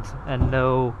birds and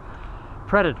no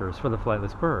predators for the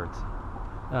flightless birds.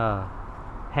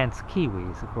 Hence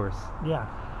kiwis, of course. Yeah.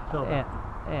 Totally.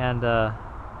 And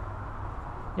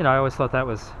you know, I always thought that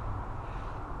was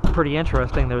pretty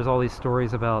interesting. There's all these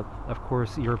stories about, of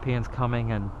course, Europeans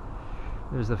coming, and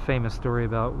there's a famous story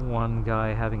about one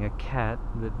guy having a cat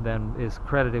that then is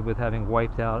credited with having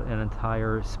wiped out an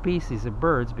entire species of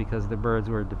birds because the birds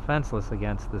were defenseless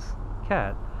against this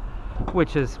cat,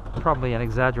 which is probably an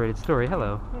exaggerated story.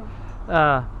 Hello.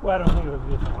 Well, I don't think it was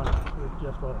just one. It was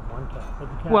just one cat. But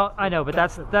the cat, Well, I know, but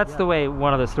that's the way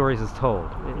one of the stories is told.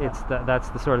 It's that's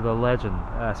the sort of the legend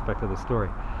aspect of the story.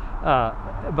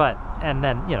 But and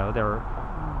then, you know, there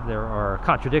are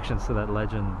contradictions to that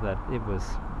legend, that it was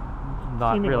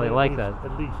not seemingly really like that,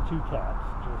 at least two cats,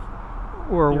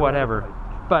 just or whatever.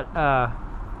 theoretically. But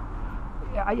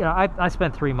you know, I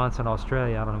spent 3 months in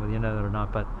Australia. I don't know whether you know that or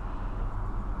not, but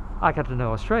I got to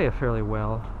know Australia fairly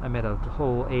well. I made a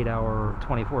whole 8-hour,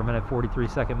 24-minute,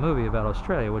 43-second movie about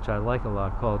Australia, which I like a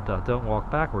lot, called Don't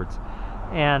Walk Backwards.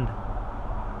 And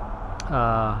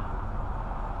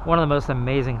one of the most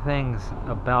amazing things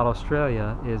about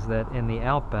Australia is that in the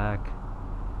outback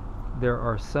there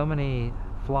are so many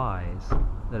flies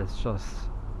that it's just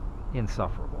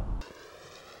insufferable.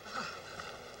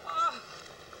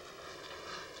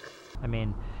 I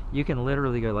mean, you can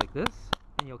literally go like this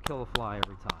and you'll kill a fly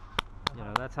every time. You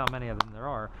know, that's how many of them there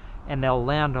are. And they'll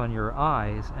land on your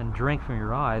eyes and drink from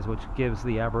your eyes, which gives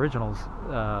the Aboriginals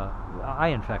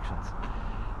eye infections.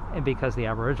 And because the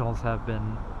Aboriginals have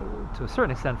been, to a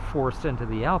certain extent, forced into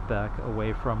the outback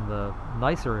away from the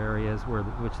nicer areas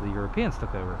which the Europeans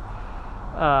took over.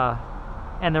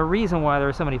 And the reason why there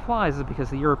are so many flies is because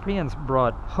the Europeans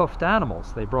brought hoofed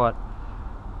animals. They brought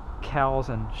cows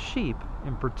and sheep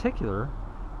in particular,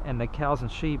 and the cows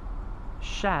and sheep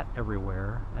shat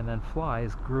everywhere, and then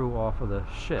flies grew off of the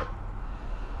shit.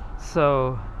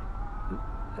 So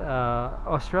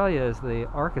Australia is the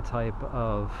archetype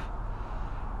of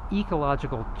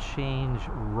ecological change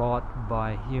wrought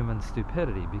by human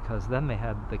stupidity, because then they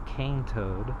had the cane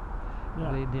toad.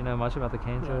 Yeah. Do you know much about the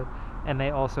cane toad? And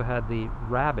they also had the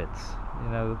rabbits. You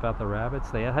know about the rabbits?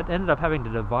 They ended up having to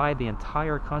divide the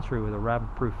entire country with a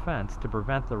rabbit-proof fence to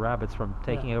prevent the rabbits from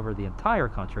taking over the entire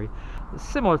country. A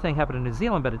similar thing happened in New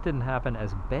Zealand, but it didn't happen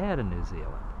as bad in New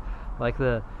Zealand. Like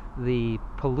the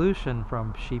pollution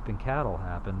from sheep and cattle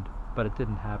happened, but it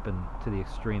didn't happen to the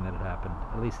extreme that it happened,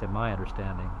 at least in my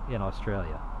understanding, in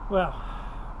Australia. Well,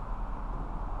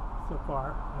 so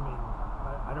far, I mean,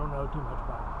 I don't know too much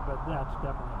about it, but that's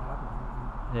definitely happening.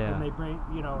 Yeah. And they bring,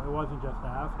 you know, it wasn't just the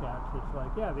house cats. It's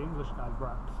like, yeah, the English guys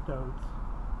brought stoats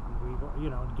and weevil, you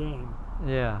know, and game,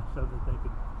 Yeah. so that they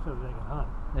could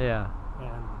hunt. Yeah.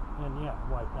 And yeah,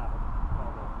 wiped out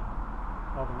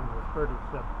all the English birds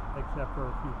except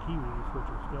for a few kiwis, which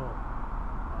are still,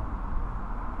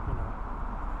 you know,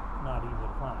 not easy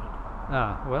to find.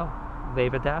 Well,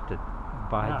 they've adapted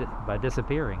by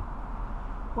disappearing.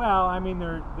 Well, I mean,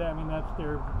 they're hidden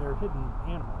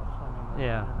animals. I mean,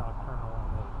 they're nocturnal,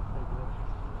 and they live.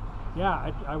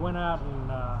 Yeah, I went out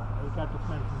and I got to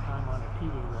spend some time on a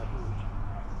kiwi refuge,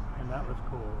 and that was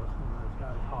cool. Listening to those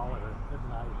guys holler at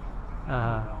night, you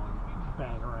know, and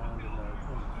bang around in the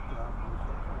scrub and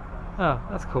stuff like that. Oh,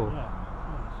 that's cool. Yeah.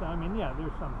 So I mean, yeah,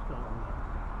 there's some still in there,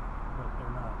 but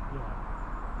they're not. Yeah.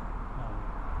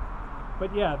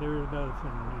 But yeah, there are those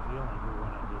in New Zealand who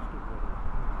want to just get rid of,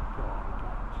 kill all the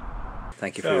cats.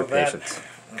 Thank you for your patience.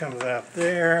 Comes out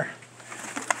there.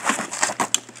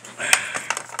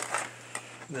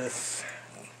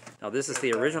 Now this is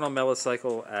the original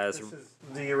MeloCycle as... This is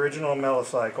the original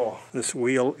MeloCycle. This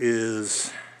wheel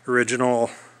is original.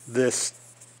 This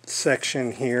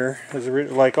section here is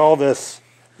like all this,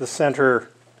 the center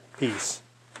piece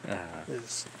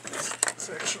is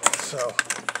sectional. So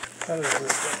how does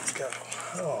this go?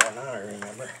 Oh, now I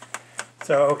remember.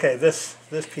 So okay, this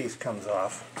piece comes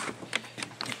off.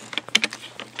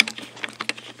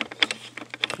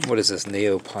 What is this,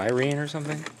 neopyrene or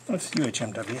something? That's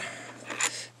UHMW.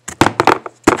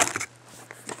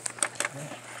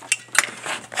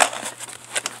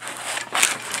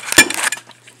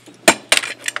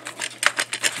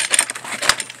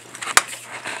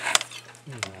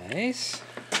 Nice.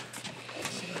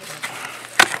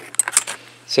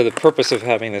 So the purpose of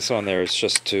having this on there is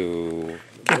just to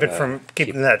Keep it from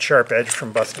keeping that sharp edge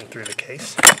from busting through the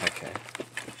case. Okay.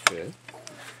 Good.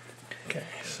 Okay,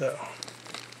 so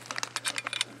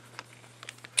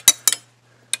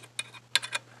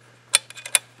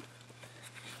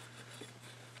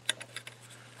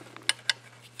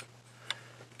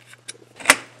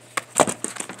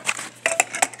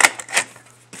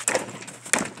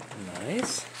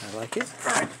Nice. I like it.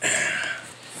 all right.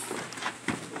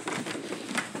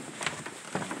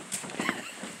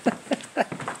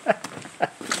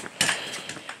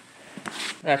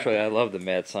 Actually, I love the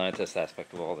mad scientist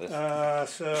aspect of all this.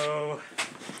 So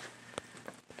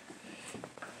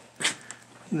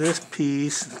this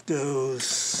piece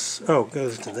goes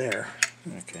to there.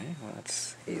 Okay, well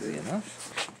that's easy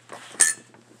enough.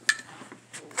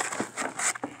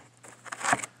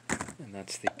 And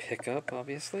that's the pickup,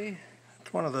 obviously.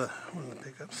 It's one of the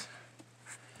pickups.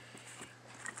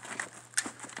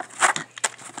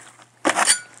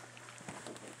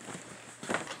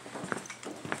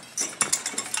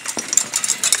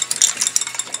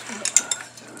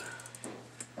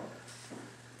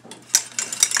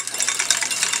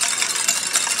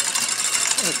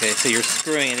 Okay, so you're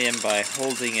screwing it in by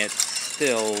holding it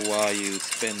still while you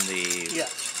spin the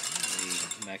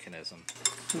mechanism.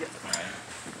 Yeah. Alright.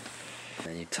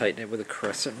 Then you tighten it with a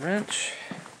crescent wrench.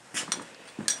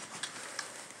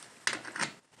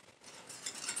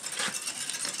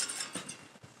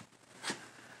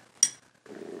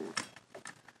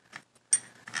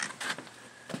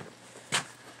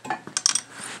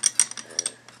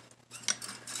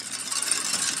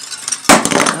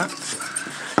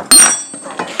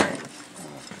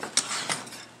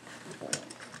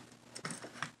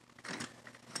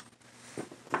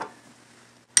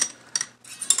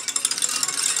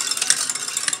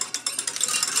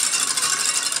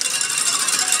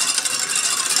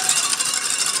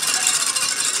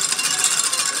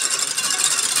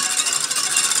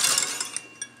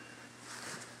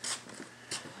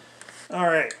 All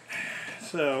right,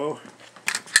 so,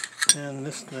 and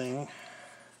this thing,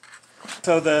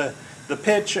 so the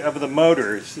pitch of the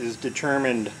motors is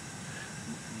determined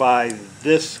by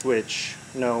this switch,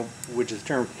 which is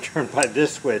turned by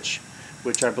this switch,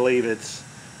 which I believe it's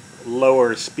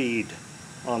lower speed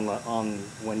on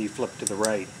when you flip to the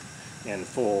right, and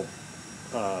full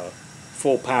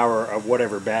power of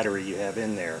whatever battery you have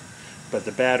in there. But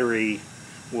the battery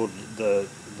will the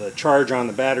charge on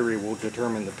the battery will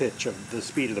determine the pitch of the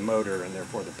speed of the motor, and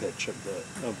therefore the pitch of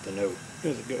the note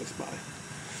as it goes by.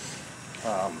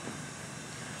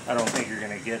 I don't think you're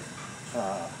going to get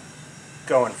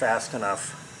going fast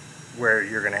enough where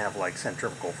you're going to have like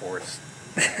centrifugal force,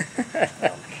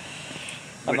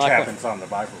 which happens on the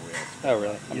Viper wheels. Oh,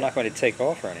 really? I'm not going to take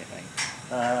off or anything.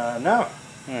 No.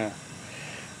 Yeah.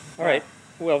 All right.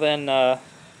 Well, then,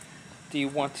 do you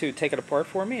want to take it apart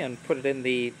for me and put it in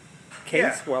the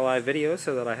case while I video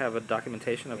so that I have a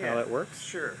documentation of how that works?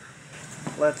 Sure.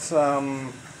 Let's,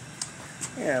 where's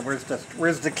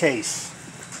the case?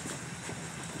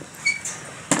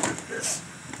 This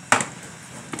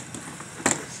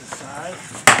aside.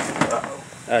 Uh-oh.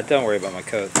 Don't worry about my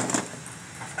coat.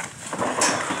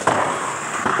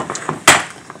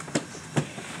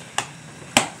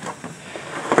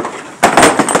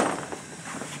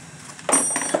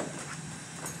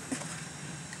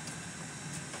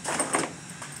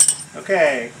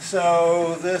 Okay,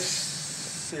 so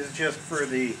this is just for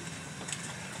the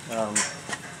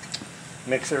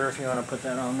mixer, if you want to put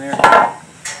that on there.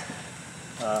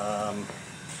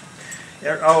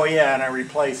 Oh yeah, and I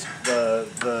replaced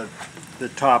the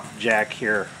top jack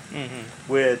here,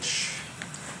 which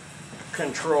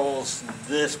controls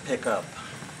this pickup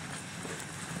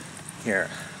here.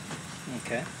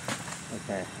 Okay.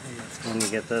 Okay, when you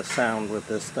get the sound with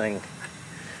this thing.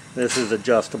 This is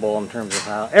adjustable in terms of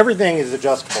how everything is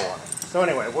adjustable on it. So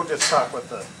anyway, we'll just talk with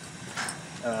the.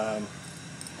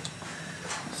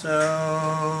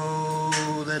 So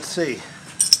let's see.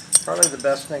 Probably the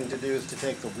best thing to do is to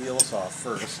take the wheels off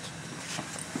first.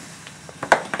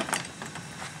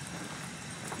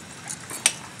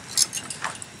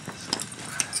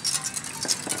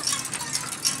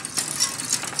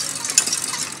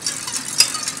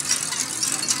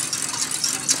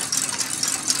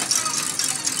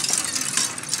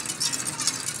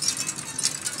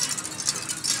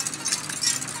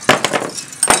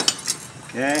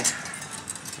 Okay,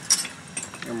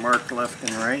 you're marked left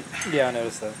and right. Yeah, I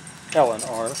noticed that. L and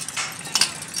R,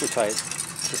 which I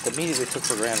just immediately took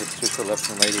for granted stood for left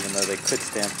and right, even though they could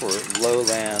stand for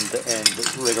lowland and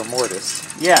rigor mortis.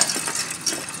 Yeah.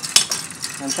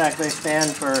 In fact, they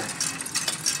stand for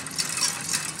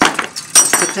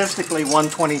statistically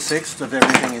 1/26 of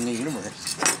everything in the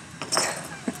universe.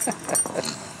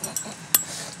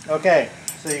 Okay,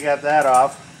 so you got that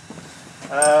off.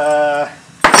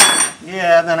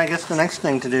 Yeah, then I guess the next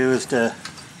thing to do is to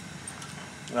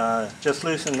just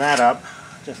loosen that up,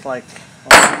 just like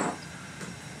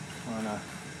on a.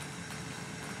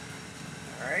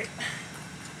 All right.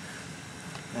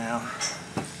 Now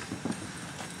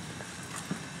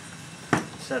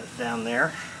set it down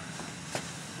there,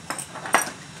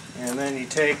 and then you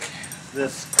take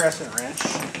this crescent wrench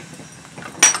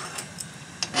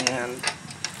and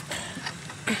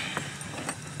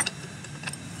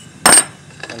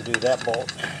undo that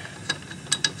bolt.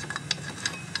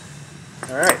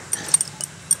 All right.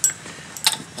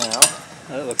 Now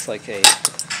That looks like a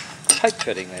pipe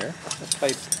fitting there. A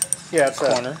pipe yeah, it's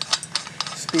corner.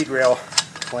 a speed rail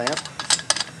clamp.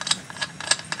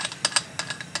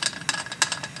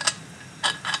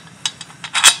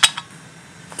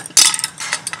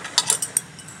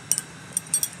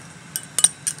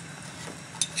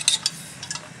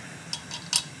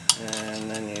 And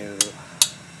then you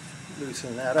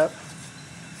loosen that up.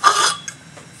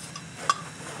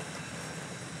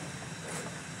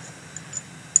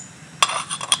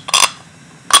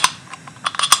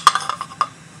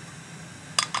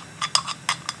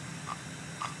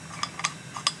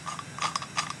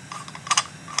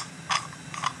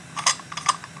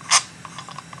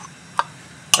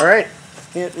 All right,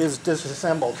 it is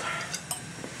disassembled.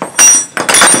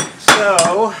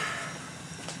 So,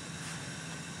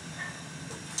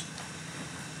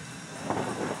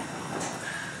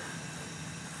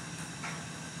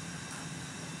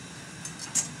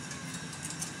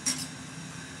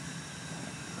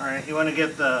 all right, you want to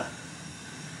get the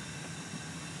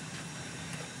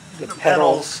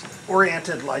pedals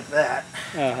oriented like that.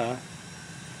 Uh-huh.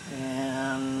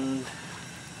 And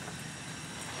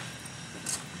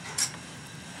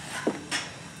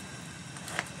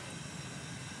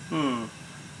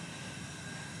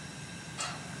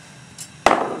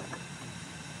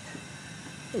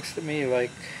Looks to me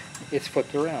like it's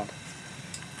flipped around.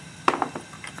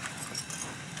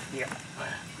 yeah.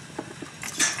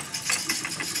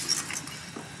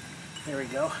 There we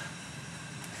go.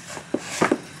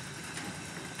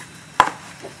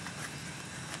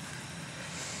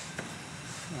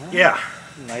 Yeah.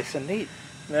 Nice and neat.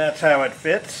 That's how it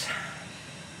fits.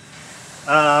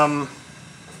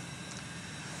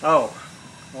 Oh,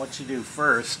 what you do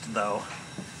first, though,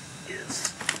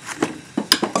 is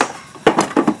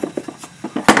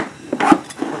put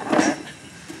that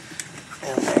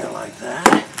in there like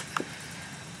that.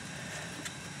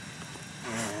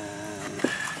 And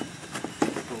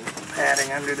put the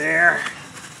padding under there.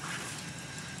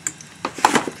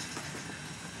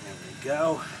 There we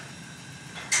go.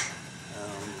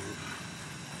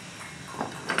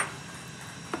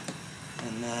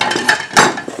 And then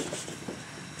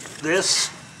this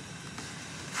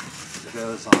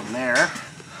goes on there.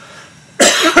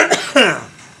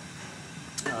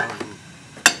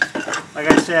 Like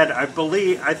I said, I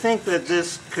think that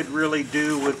this could really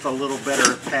do with a little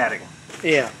better padding.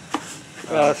 Yeah.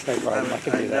 Well, that's no problem. I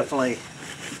can do that. Definitely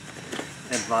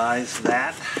advise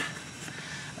that.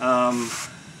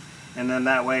 And then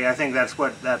that way, I think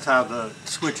that's how the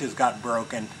switches got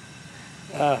broken.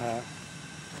 Uh-huh.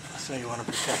 So you want to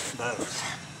protect those.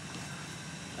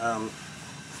 And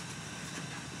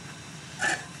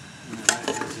then that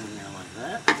goes in there like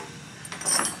that.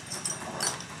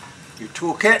 Your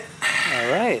toolkit.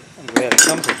 All right. I'm glad it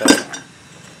comes with that.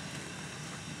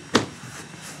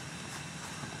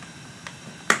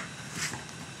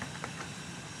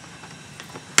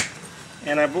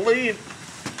 And I believe...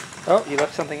 Oh, you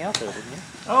left something out there, didn't you?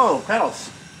 Oh, pedals.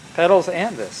 Pedals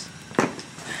and this.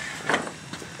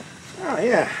 Oh,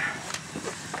 yeah.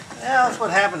 Yeah, that's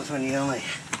what happens when you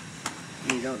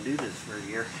don't do this for a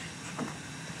year.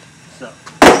 So,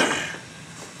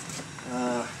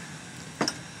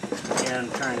 again,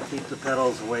 trying to keep the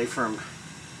pedals away from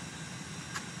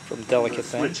delicate the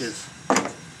things. switches.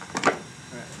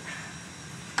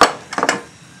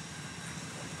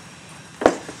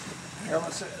 Here,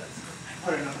 let's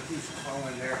put another piece of foam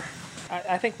in there.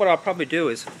 I think what I'll probably do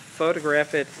is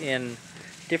photograph it in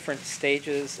different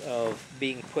stages of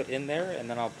being put in there, and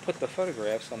then I'll put the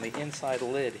photographs on the inside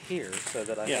lid here so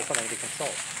that I have something to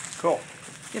consult. Cool.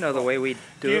 You know, the way we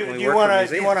do it when we Do work for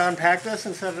museums. you want to unpack this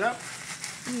and set it up?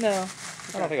 No,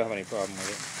 I don't think I have any problem with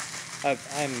it.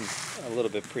 I'm a little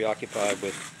bit preoccupied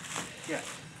with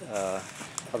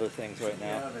other things right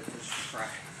now.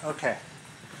 Okay.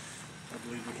 I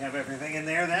believe we have everything in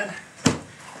there then.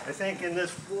 I think in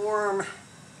this form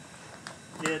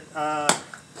I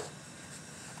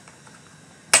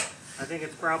think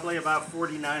it's probably about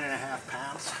 49.5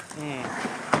 pounds.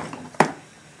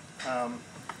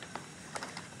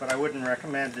 But I wouldn't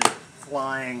recommend it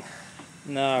flying.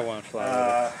 No, I won't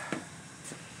fly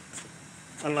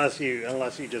unless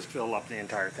you just fill up the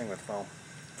entire thing with foam.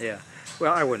 with it. Yeah.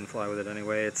 Well, I wouldn't fly with it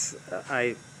anyway. It's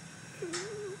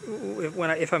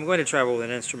if I'm going to travel with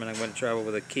an instrument, I'm going to travel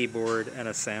with a keyboard and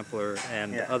a sampler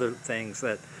and other things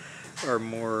that are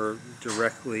more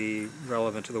directly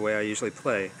relevant to the way I usually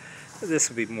play. This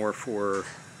would be more for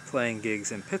playing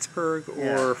gigs in Pittsburgh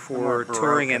or for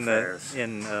touring in a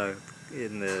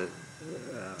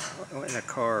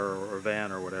car or a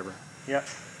van or whatever. Yeah.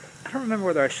 I don't remember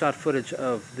whether I shot footage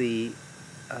of the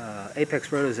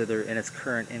Apex Roto-Zither in its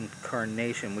current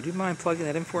incarnation. Would you mind plugging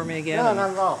that in for me again? No,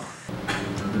 not at all.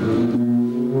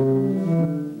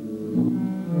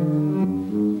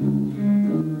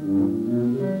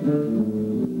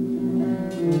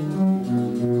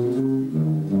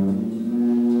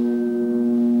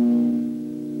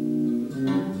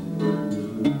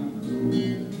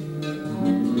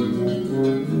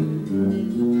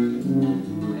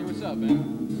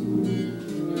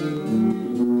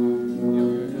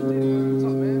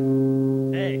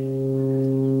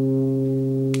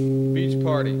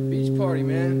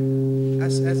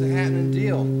 That's a happening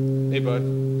deal. Hey, bud.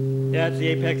 Yeah, it's the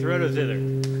Apex Roto-Zither.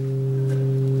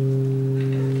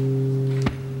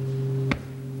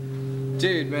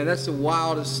 Dude, man, that's the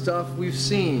wildest stuff we've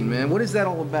seen, man. What is that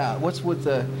all about? What's with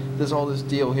there's all this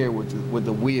deal here with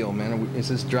the wheel, man? Is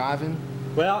this driving?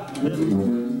 Well, this is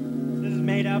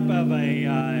made up of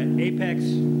a Apex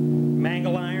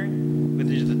mangle iron with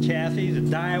just a chassis, a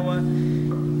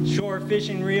Daiwa shore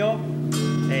fishing reel,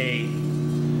 a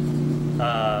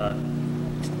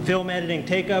film editing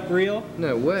take-up reel.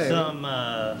 No way. Some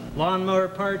lawnmower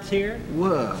parts here.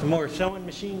 Whoa. Some more sewing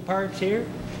machine parts here.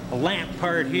 A lamp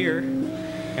part here.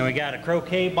 And we got a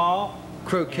croquet ball.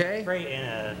 Croquet?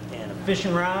 And a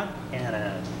fishing rod. And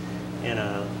a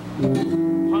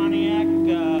Pontiac,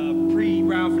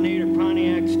 pre-Ralphinator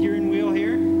Pontiac steering wheel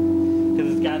here.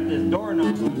 Because it's got this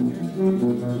doorknob on here.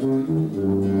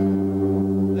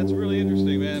 That's really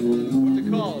interesting, man. What's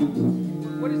it called?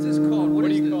 What is this called? What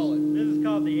do you call it? This is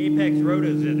called the Apex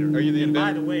Roto-Zither. Are you the And by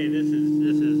inventor? the way, this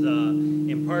is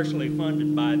impartially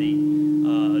funded by the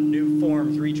New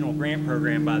Forms Regional Grant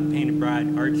Program by the Painted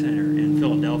Bride Art Center in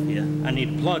Philadelphia. I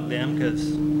need to plug them because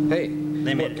Hey.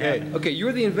 they made it happen. Okay,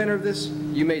 you're the inventor of this?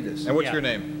 You made this? And what's Yeah. your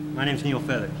name? My name's Neil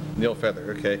Feather. Neil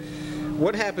Feather, okay.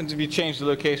 What happens if you change the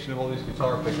location of all these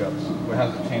guitar pickups? What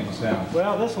has to change the sound?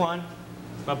 Well, this one,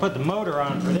 if I put the motor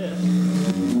on for this,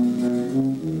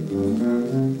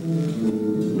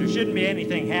 there shouldn't be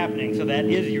anything happening, so that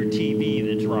is your TV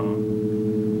that's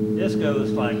wrong. This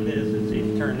goes like this. Let's see if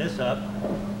you turn this up.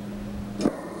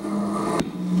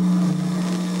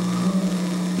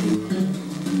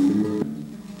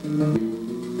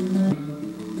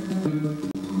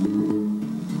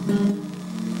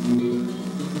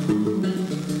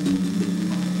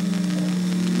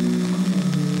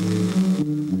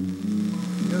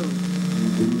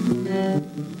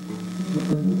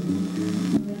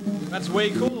 That's way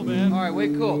cool, man. All right, way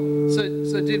cool. So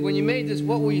dude, when you made this,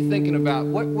 what were you thinking about?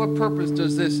 What purpose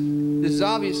does this? This is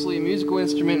obviously a musical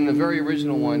instrument and a very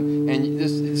original one. And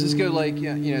does this go like,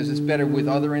 you know, is this better with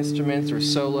other instruments or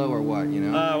solo or what? You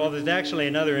know? Well, there's actually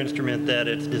another instrument that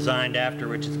it's designed after,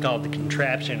 which is called the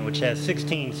contraption, which has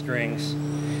 16 strings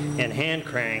and hand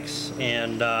cranks.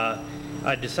 And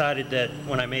I decided that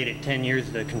when I made it 10 years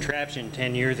ago,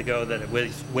 that it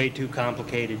was way too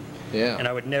complicated. Yeah. And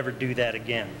I would never do that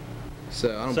again. So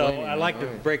I don't So blame you, I man. like to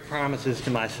All right. break promises to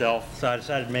myself, so I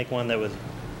decided to make one that was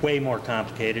way more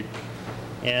complicated.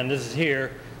 And this is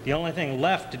here. The only thing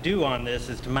left to do on this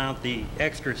is to mount the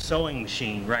extra sewing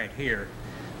machine right here,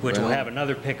 which will Well. have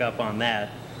another pickup on that,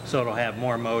 so it'll have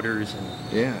more motors and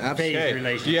Yeah, phase absolutely. Okay.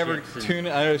 relationships. Do you ever and- tune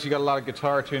it? I noticed you got a lot of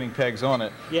guitar tuning pegs on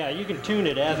it. Yeah, you can tune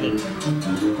it as it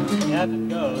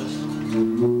goes.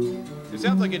 It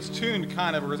sounds like it's tuned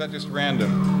kind of, or is that just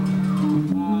random?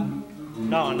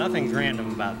 No, nothing's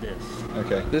random about this.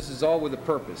 Okay. This is all with a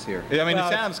purpose here. I mean, Well,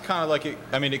 it sounds kind of like it.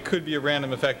 I mean, it could be a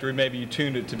random effect, or maybe you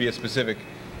tuned it to be a specific.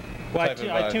 Well, type of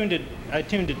I vibe.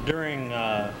 tuned it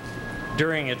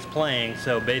during its playing,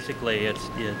 so basically it's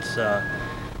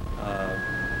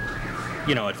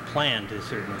you know, it's planned to a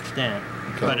certain extent,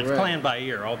 but it's Correct. planned by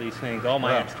ear. All these things, all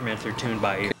my Yeah. instruments are tuned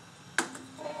by ear.